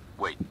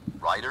 Wait,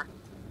 Ryder?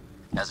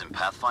 As in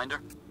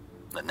Pathfinder?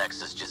 The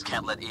Nexus just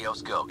can't let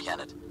Eos go, can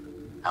it?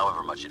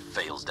 However much it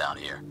fails down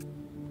here.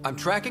 I'm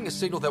tracking a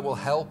signal that will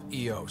help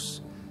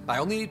Eos. I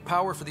only need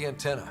power for the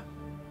antenna.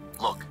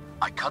 Look,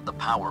 I cut the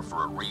power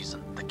for a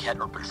reason. The Ket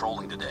are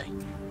patrolling today.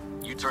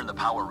 You turn the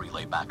power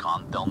relay back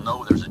on, they'll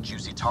know there's a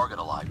juicy target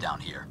alive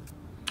down here.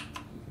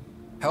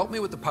 Help me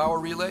with the power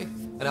relay,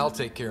 and I'll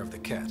take care of the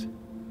Ket.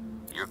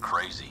 You're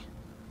crazy.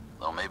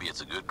 Though maybe it's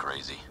a good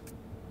crazy.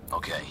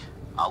 Okay,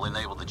 I'll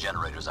enable the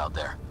generators out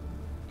there.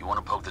 You want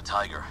to poke the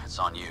tiger, it's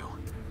on you.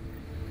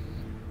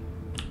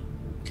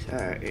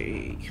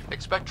 Okay.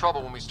 Expect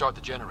trouble when we start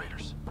the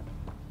generators.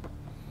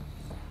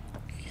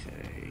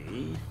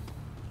 Okay.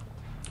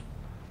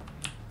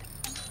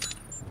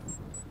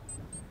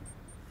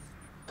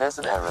 There's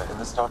an error in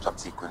the startup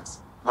sequence.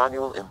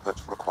 Manual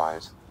input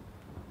required.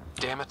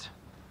 Damn it.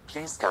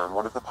 Please scan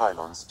one of the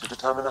pylons to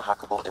determine a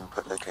hackable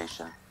input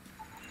location.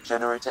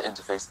 Generator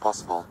interface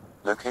possible.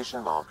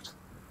 Location marked.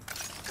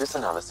 This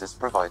analysis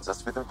provides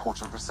us with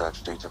important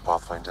research data,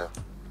 Pathfinder.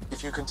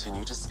 If you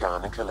continue to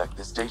scan and collect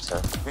this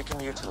data, we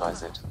can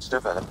utilize it to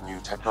develop new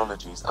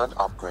technologies and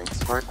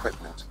upgrades for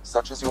equipment,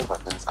 such as your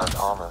weapons and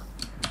armor.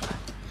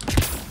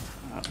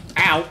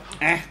 Ow!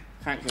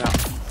 Can't get up.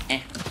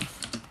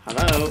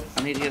 Hello?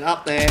 I need to get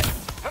up there.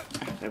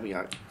 There we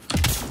go.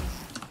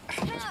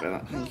 That's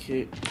better, thank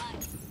you.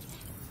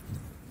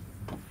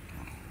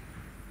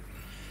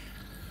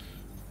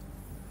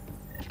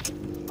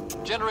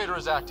 Generator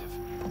is active.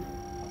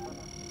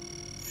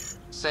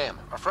 Sam,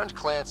 our friend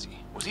Clancy,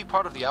 was he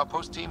part of the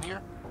outpost team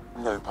here?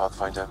 No,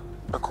 Pathfinder.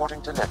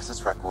 According to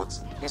Nexus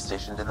records, he's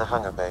stationed in the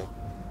hangar bay.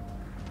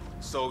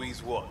 So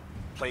he's what?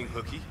 Playing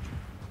hooky?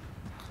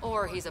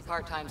 Or he's a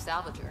part-time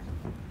salvager.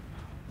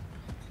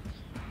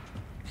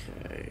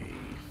 Okay.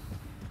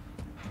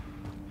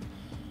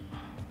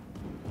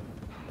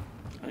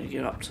 I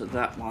get up to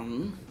that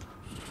one.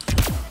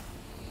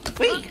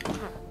 Whee!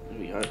 There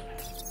we go.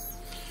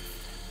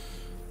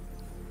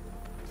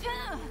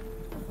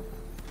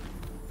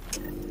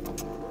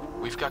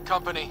 We've got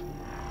company.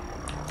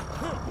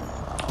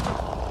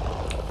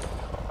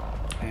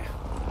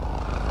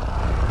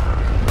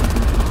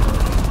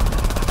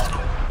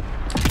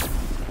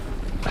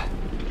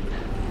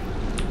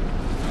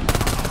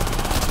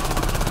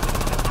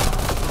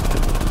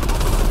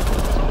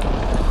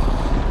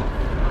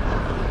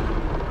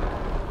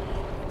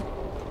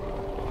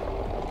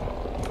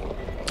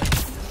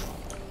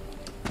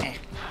 I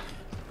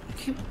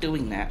keep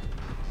doing that.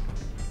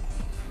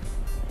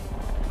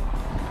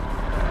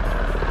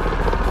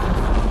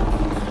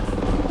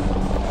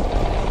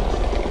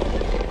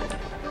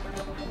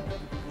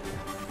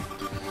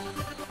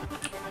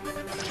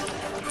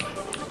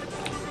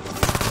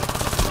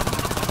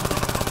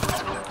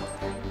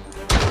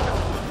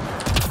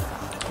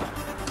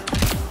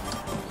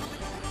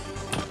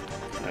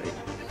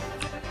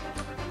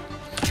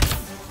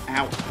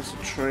 Ow, there's a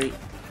tree.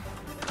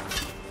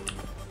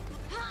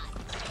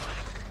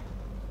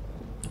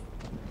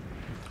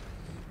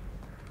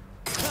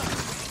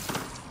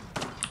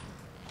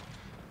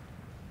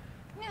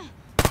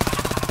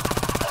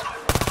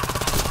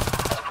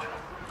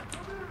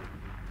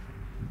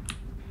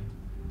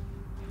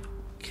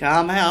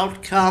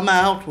 Come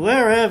out,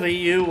 wherever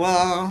you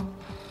are.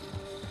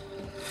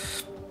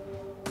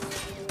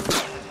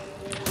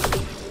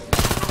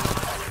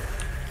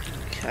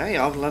 Okay,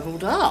 I've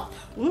leveled up.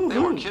 They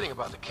weren't kidding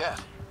about the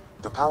cat.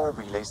 The power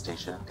relay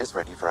station is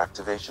ready for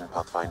activation,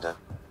 Pathfinder.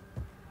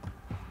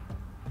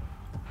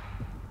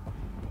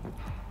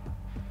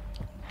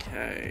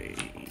 Okay.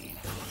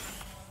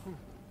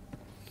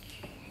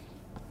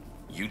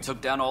 You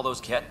took down all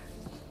those cat?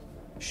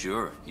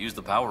 Sure, use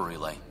the power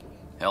relay.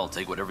 Hell,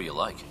 take whatever you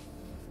like.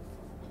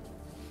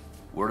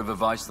 Word of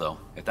advice, though.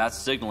 If that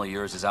signal of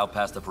yours is out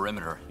past the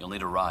perimeter, you'll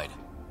need a ride.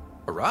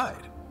 A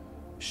ride?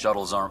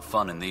 Shuttles aren't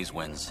fun in these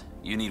winds.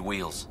 You need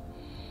wheels.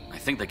 I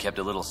think they kept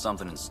a little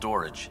something in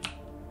storage.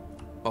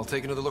 I'll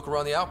take another look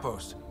around the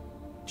outpost.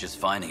 Just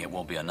finding it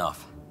won't be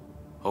enough.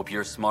 Hope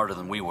you're smarter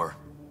than we were.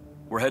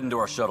 We're heading to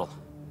our shuttle.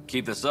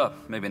 Keep this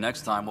up. Maybe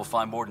next time we'll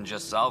find more than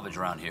just salvage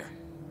around here.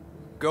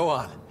 Go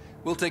on.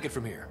 We'll take it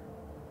from here.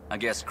 I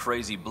guess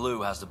Crazy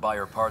Blue has to buy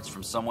her parts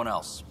from someone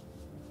else.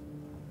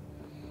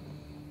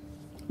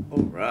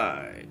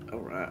 Alright.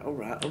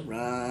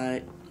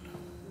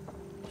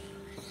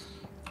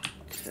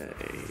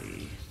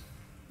 Okay.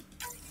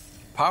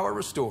 Power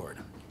restored.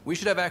 We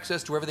should have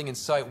access to everything in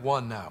Site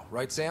 1 now,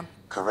 right, Sam?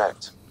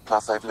 Correct.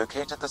 Plus, I've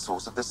located the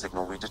source of the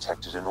signal we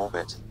detected in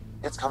orbit.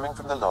 It's coming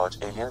from the large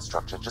alien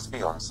structure just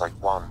beyond Site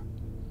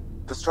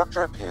 1. The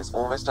structure appears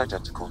almost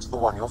identical to the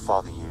one your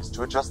father used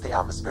to adjust the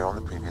atmosphere on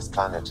the previous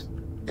planet.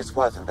 It's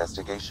worth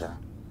investigation.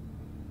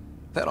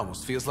 That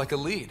almost feels like a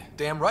lead.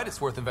 Damn right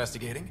it's worth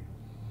investigating.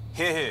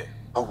 Here.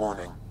 A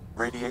warning.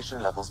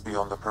 Radiation levels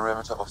beyond the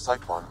perimeter of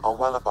Site 1 are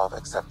well above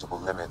acceptable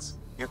limits.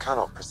 You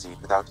cannot proceed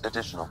without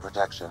additional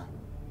protection.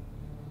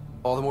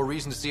 All the more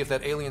reason to see if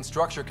that alien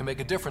structure can make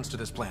a difference to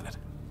this planet.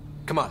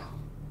 Come on.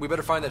 We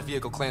better find that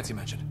vehicle Clancy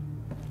mentioned.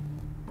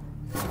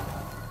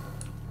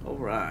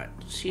 Alright.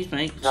 Excuse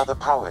me. Now the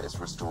power is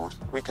restored,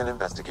 we can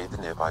investigate the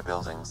nearby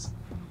buildings.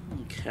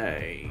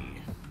 Okay.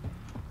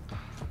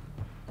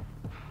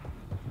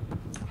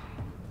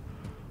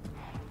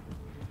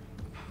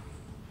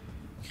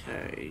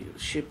 Okay, the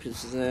ship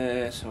is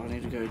there, so I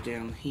need to go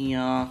down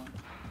here.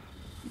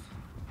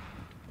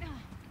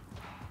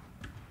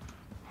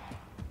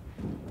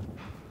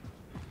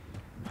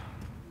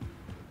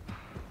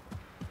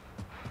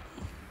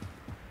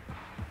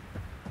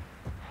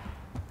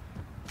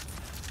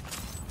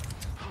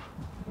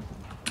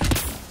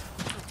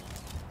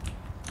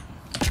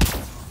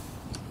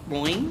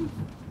 Boing.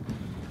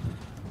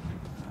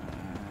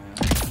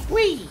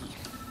 Whee!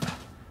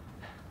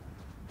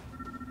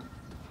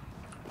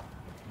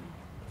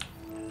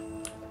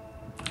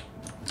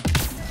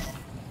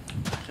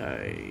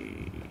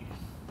 Okay.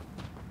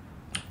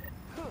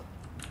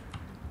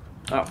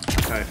 Oh,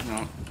 okay,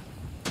 no.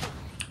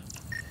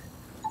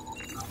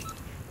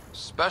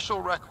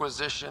 Special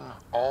requisition,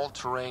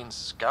 all-terrain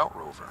scout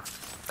rover.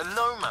 A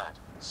Nomad,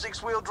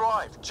 6-wheel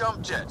drive,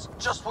 jump jets,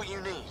 just what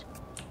you need.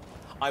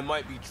 I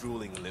might be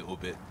drooling a little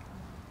bit.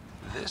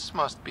 This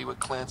must be what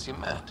Clancy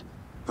meant.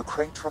 The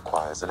crate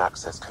requires an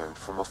access code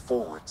from a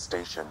forward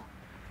station.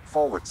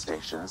 Forward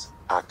stations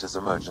act as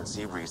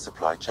emergency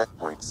resupply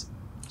checkpoints.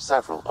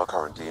 Several are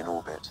currently in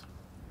orbit.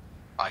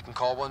 I can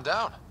call one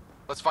down.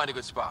 Let's find a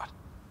good spot.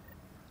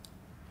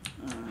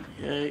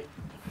 Okay.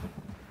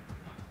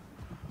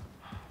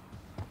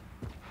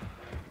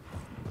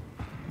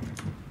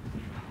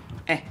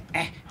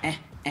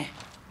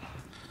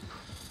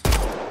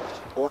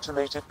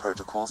 Automated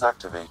protocols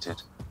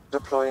activated.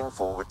 Deploying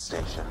forward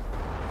station.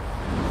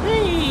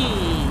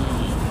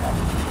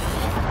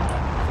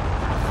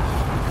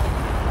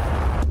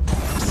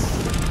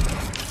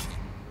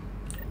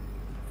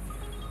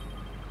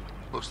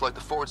 Looks like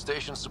the forward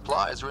station's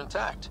supplies are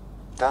intact.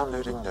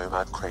 Downloading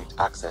Nomad crate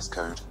access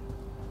code.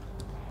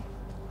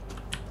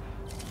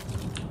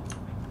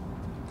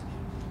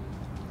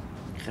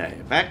 Okay,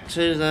 back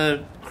to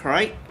the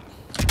crate.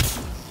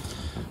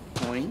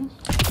 Boing.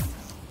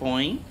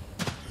 Boing.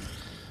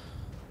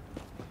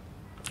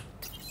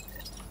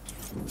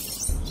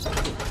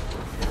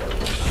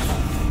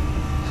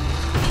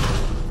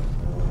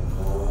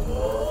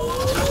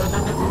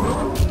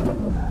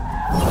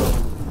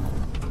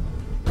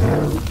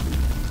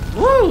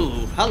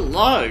 Woo!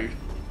 Hello!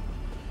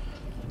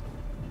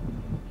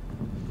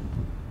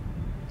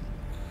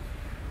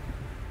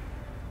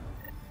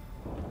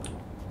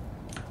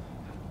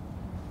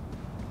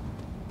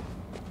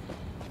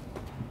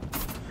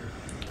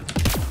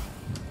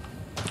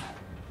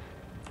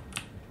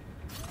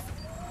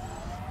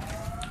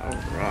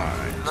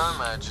 Alright.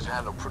 Nomad should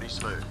handle pretty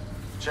smooth.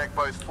 Check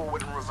both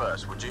forward and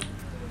reverse, would you?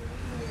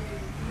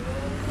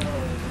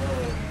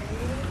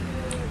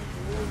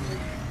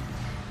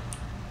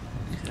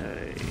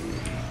 Okay.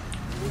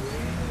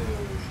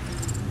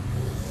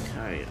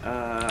 Okay,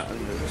 I'll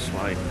go this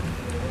way.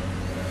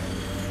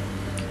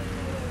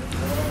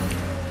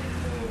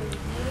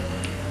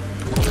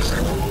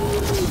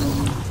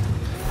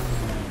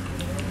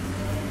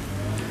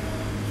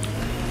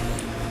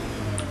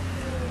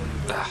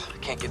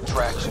 I can't get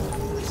traction.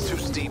 It's too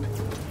steep.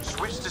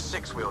 Switch to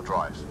 6-wheel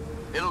drive.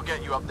 It'll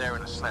get you up there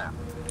in a snap.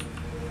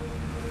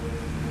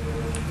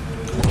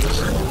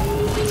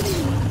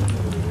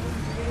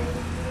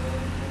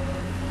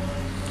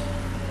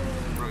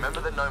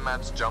 Remember the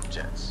Nomad's jump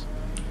jets.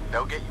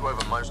 They'll get you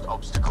over most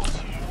obstacles.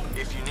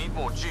 If you need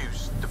more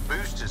juice, the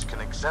boosters can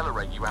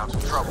accelerate you out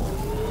of trouble.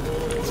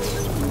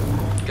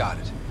 Got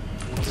it.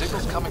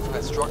 Signal's coming from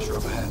that structure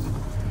up ahead.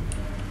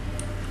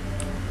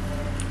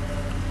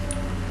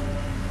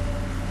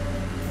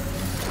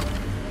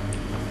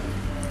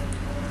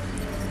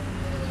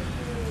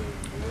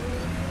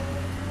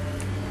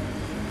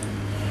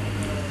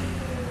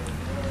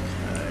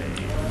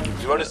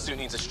 Your runner suit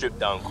needs a strip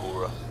down,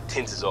 Cora.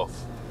 Tint is off.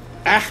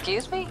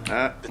 Excuse me?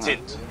 The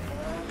tint.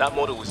 That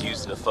model was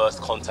used in the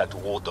first contact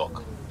war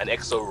doc, and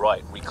XO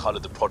Wright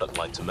recolored the product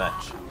line to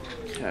match.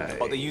 Okay.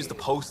 But they used the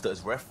poster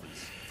as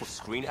reference. For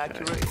screen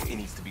accurate, it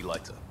needs to be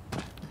lighter.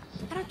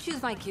 I don't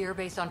choose my gear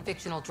based on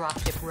fictional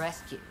dropship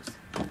rescues.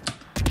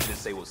 Didn't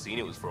say what scene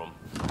it was from.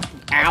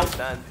 Ow.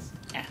 Stands.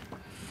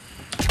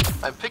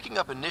 I'm picking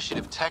up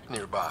initiative tech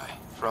nearby,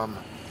 from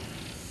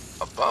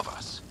above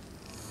us.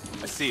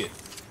 I see it.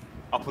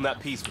 Up on that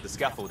piece with the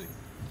scaffolding.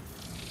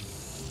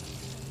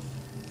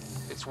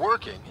 It's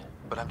working,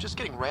 but I'm just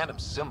getting random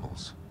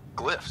symbols,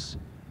 glyphs.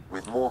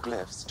 With more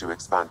glyphs to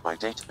expand my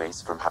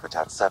database from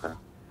Habitat 7,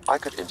 I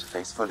could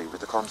interface fully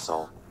with the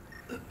console.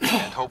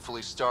 And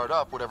hopefully start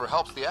up whatever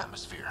helps the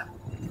atmosphere.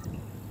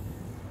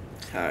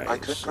 Okay, I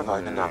could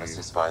provide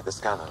analysis via the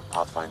scanner,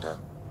 Pathfinder.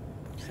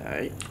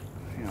 Okay,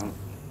 hang on.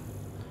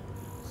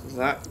 So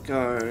that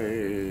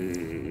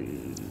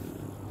goes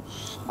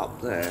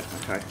up there,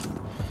 okay.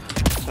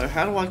 So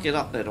how do I get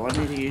up there? Do I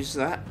need to use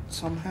that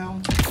somehow?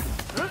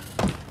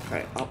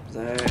 Okay, up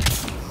there.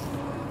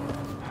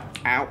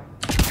 Ow.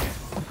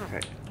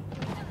 Okay.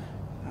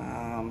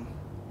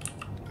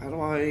 How do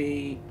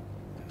I...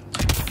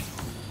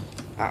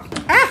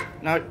 Ah!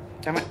 No,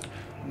 damn it.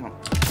 No.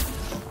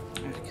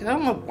 Get out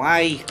of my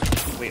way.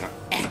 There we go.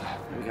 There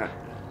we go.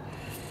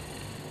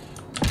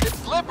 It's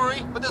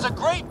slippery, but there's a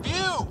great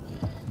view!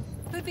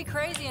 Who'd be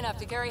crazy enough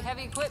to carry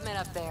heavy equipment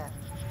up there?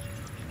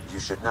 You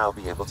should now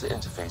be able to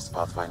interface,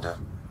 Pathfinder.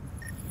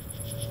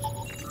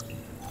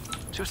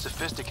 Too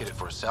sophisticated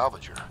for a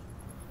salvager.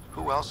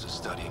 Who else is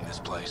studying this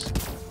place?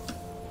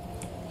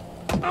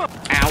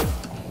 Ow.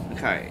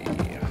 Okay.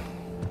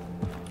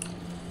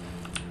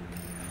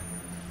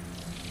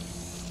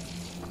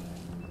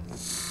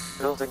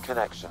 Building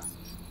connection.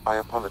 I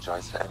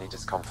apologize for any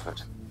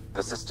discomfort.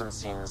 The system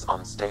seems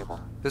unstable.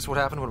 This what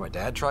happened when my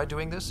dad tried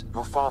doing this?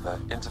 Your father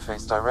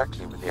interfaced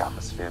directly with the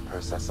atmosphere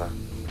processor.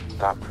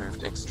 That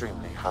proved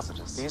extremely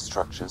hazardous. These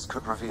structures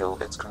could reveal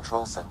its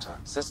control center.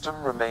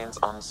 System remains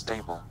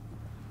unstable.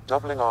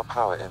 Doubling our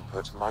power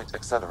input might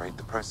accelerate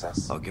the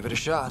process. I'll give it a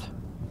shot.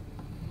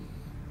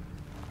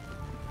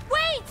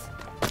 Wait!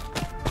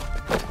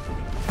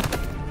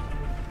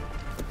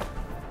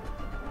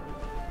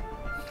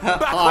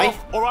 Back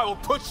off, or I will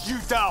put you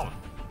down!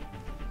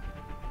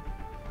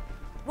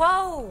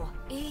 Whoa!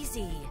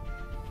 Easy.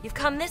 You've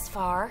come this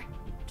far.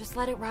 Just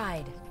let it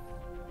ride.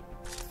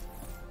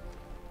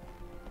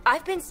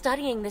 I've been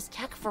studying this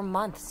tech for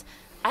months.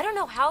 I don't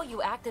know how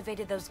you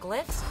activated those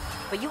glyphs,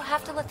 but you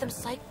have to let them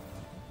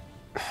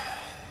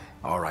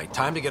All right,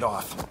 time to get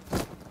off.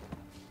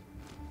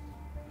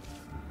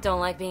 Don't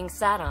like being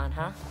sat on,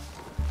 huh?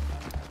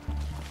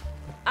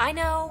 I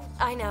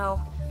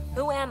know.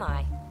 Who am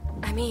I?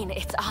 I mean,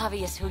 it's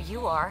obvious who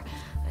you are.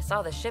 I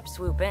saw the ship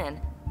swoop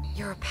in.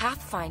 You're a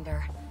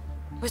Pathfinder.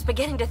 Was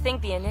beginning to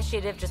think the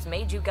initiative just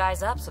made you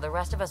guys up so the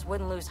rest of us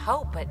wouldn't lose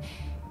hope, but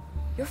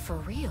you're for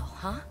real,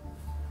 huh?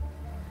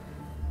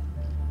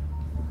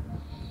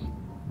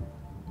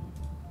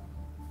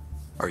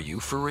 Are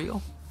you for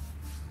real?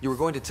 You were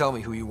going to tell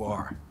me who you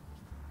are.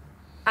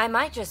 I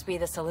might just be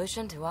the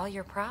solution to all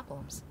your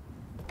problems.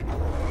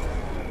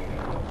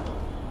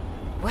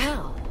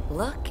 Well,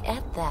 look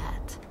at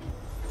that.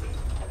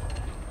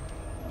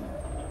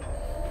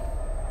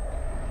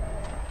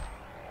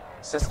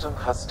 System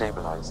has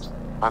stabilized.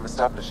 I'm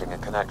establishing a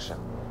connection.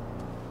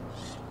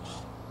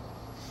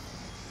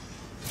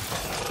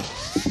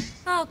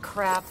 Oh,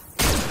 crap.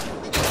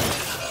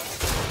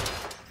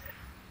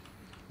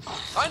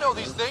 I know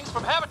these things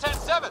from Habitat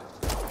 7!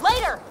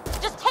 Later!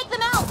 Just take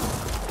them out!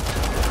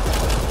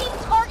 Keep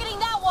targeting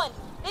that one!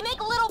 They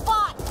make little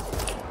bots!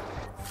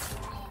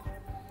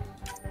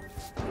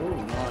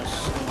 Oh,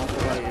 nice.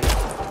 Operated.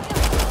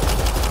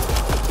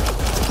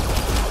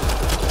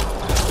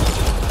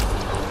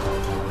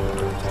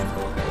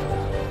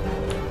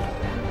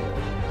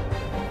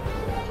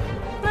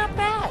 Not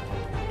bad.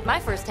 My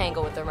first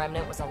tangle with the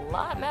Remnant was a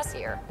lot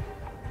messier.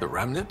 The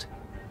Remnant?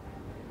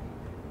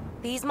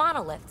 These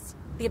monoliths,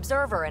 the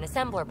Observer and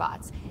Assembler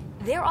bots,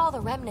 they're all the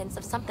remnants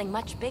of something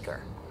much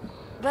bigger.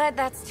 But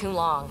that's too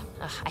long.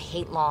 Ugh, I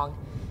hate long.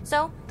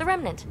 So, the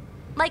Remnant.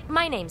 Like,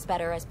 my name's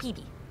better as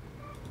PB.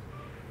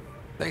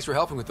 Thanks for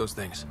helping with those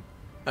things.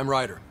 I'm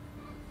Ryder.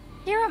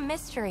 You're a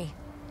mystery.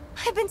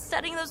 I've been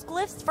studying those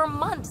glyphs for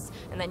months,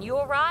 and then you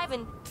arrive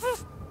and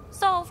poof,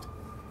 solved.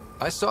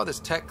 I saw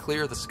this tech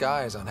clear the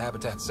skies on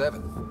Habitat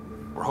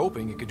 7. We're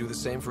hoping it could do the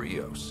same for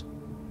EOS.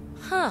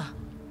 Huh.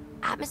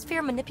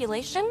 Atmosphere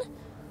manipulation?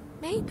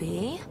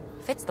 Maybe.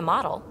 Fits the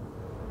model.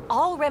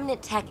 All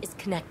Remnant tech is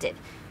connected.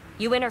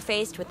 You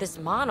interfaced with this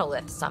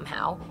monolith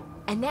somehow,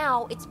 and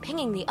now it's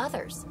pinging the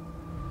others.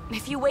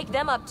 If you wake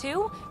them up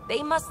too,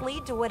 they must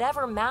lead to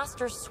whatever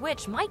master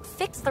switch might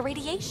fix the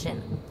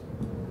radiation.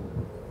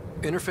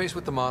 Interface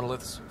with the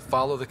monoliths,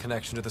 follow the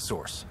connection to the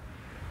source.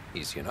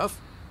 Easy enough.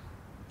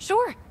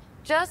 Sure,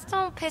 just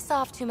don't piss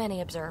off too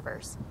many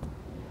observers.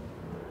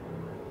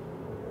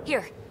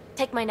 Here,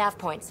 take my nav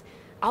points.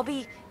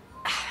 I've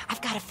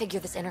got to figure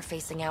this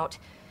interfacing out.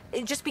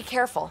 Just be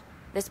careful.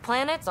 This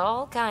planet's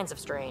all kinds of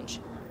strange.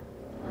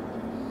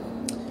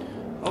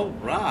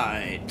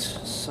 Alright,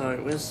 so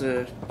where's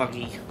the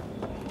buggy?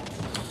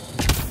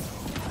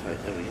 Oh,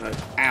 there we go.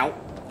 Out.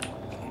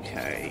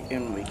 Okay,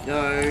 in we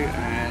go,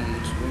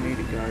 and we need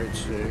to go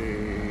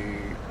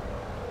to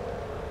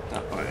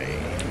that way.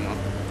 Hang on.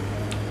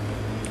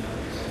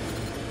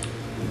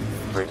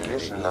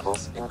 Radiation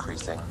levels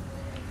increasing.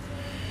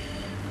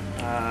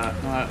 No,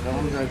 I don't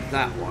want to go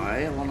that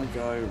way. I want to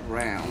go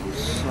round,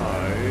 so...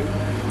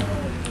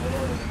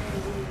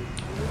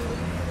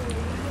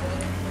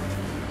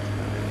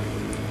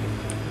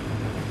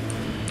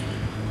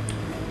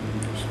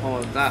 Just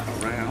follow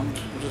that around.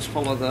 We'll just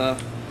follow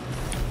the...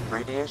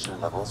 Radiation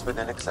levels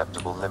within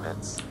acceptable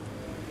limits.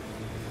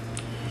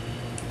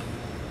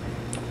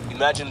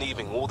 Imagine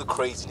leaving all the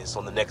craziness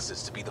on the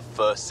Nexus to be the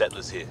first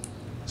settlers here.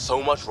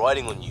 So much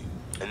riding on you,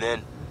 and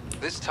then...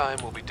 This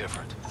time will be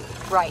different.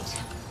 Right.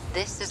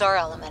 This is our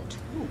element.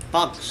 Ooh,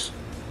 bugs.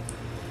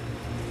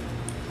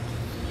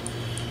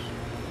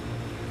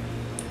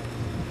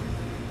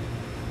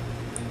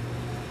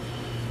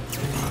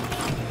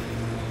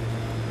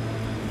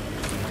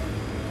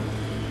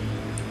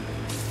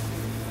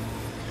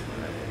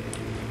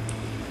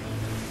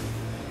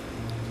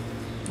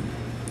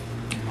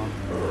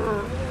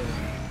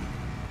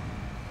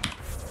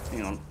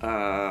 Hang on.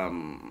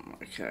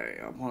 Okay,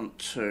 I want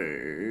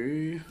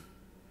to...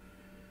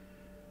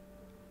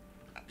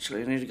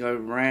 Actually, I need to go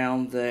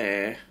round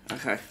there.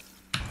 Okay.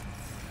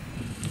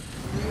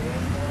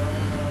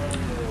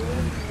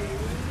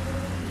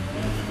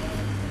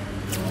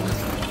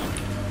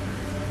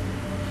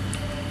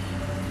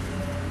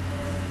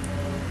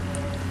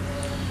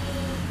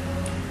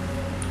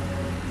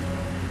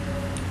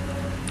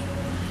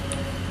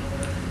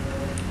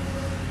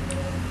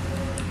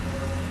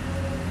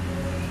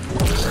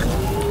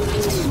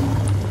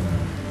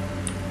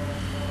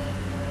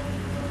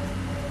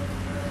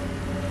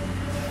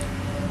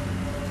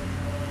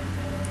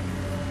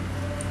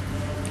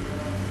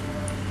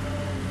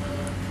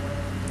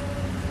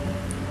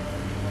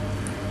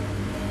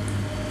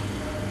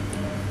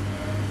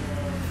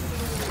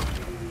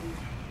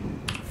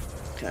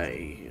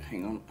 Okay,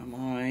 hang on, am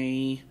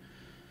I...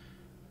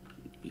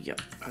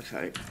 Yep,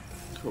 okay,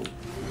 cool.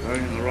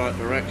 Going in the right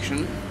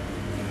direction.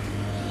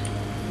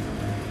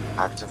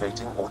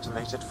 Activating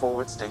automated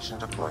forward station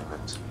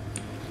deployment.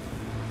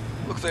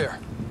 Look there.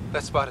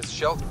 That spot is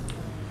shelter.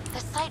 The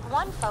Site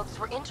 1 folks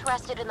were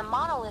interested in the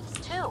monoliths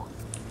too.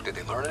 Did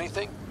they learn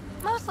anything?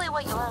 Mostly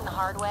what you learn the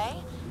hard way.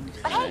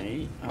 But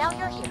hey, now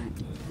you're here.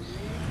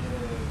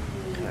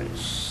 Okay,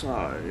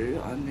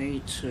 so I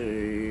need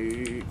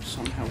to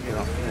somehow get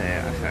up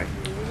there. Okay, I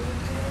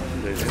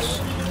can do this.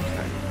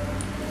 Okay.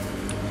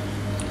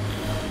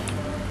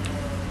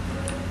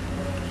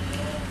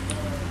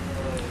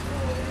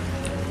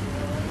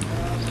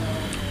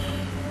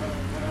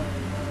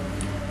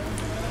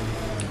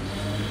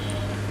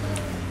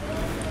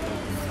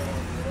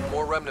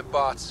 More remnant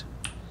bots.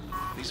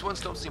 These ones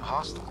don't seem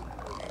hostile.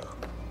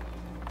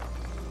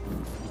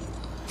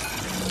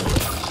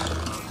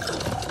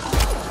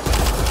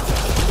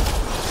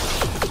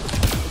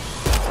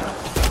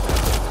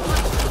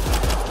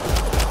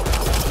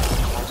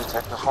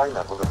 Detect a high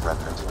level of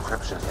remnant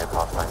encryption here,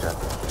 Pathfinder.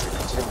 To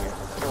continue,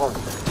 you will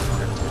need to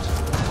decrypt it.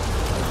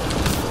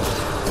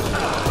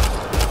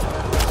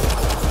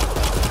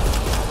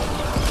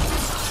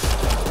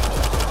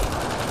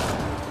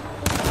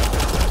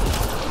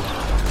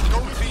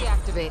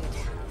 Deactivated.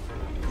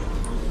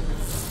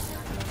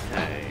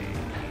 Okay.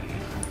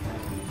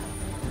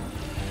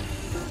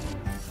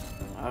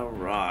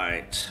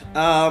 Alright.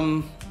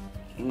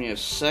 Give me a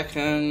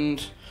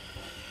second.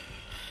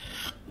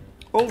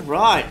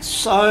 Alright,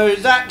 so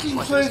that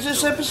concludes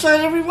this episode,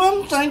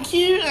 everyone. Thank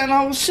you, and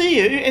I will see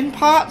you in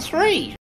part 3.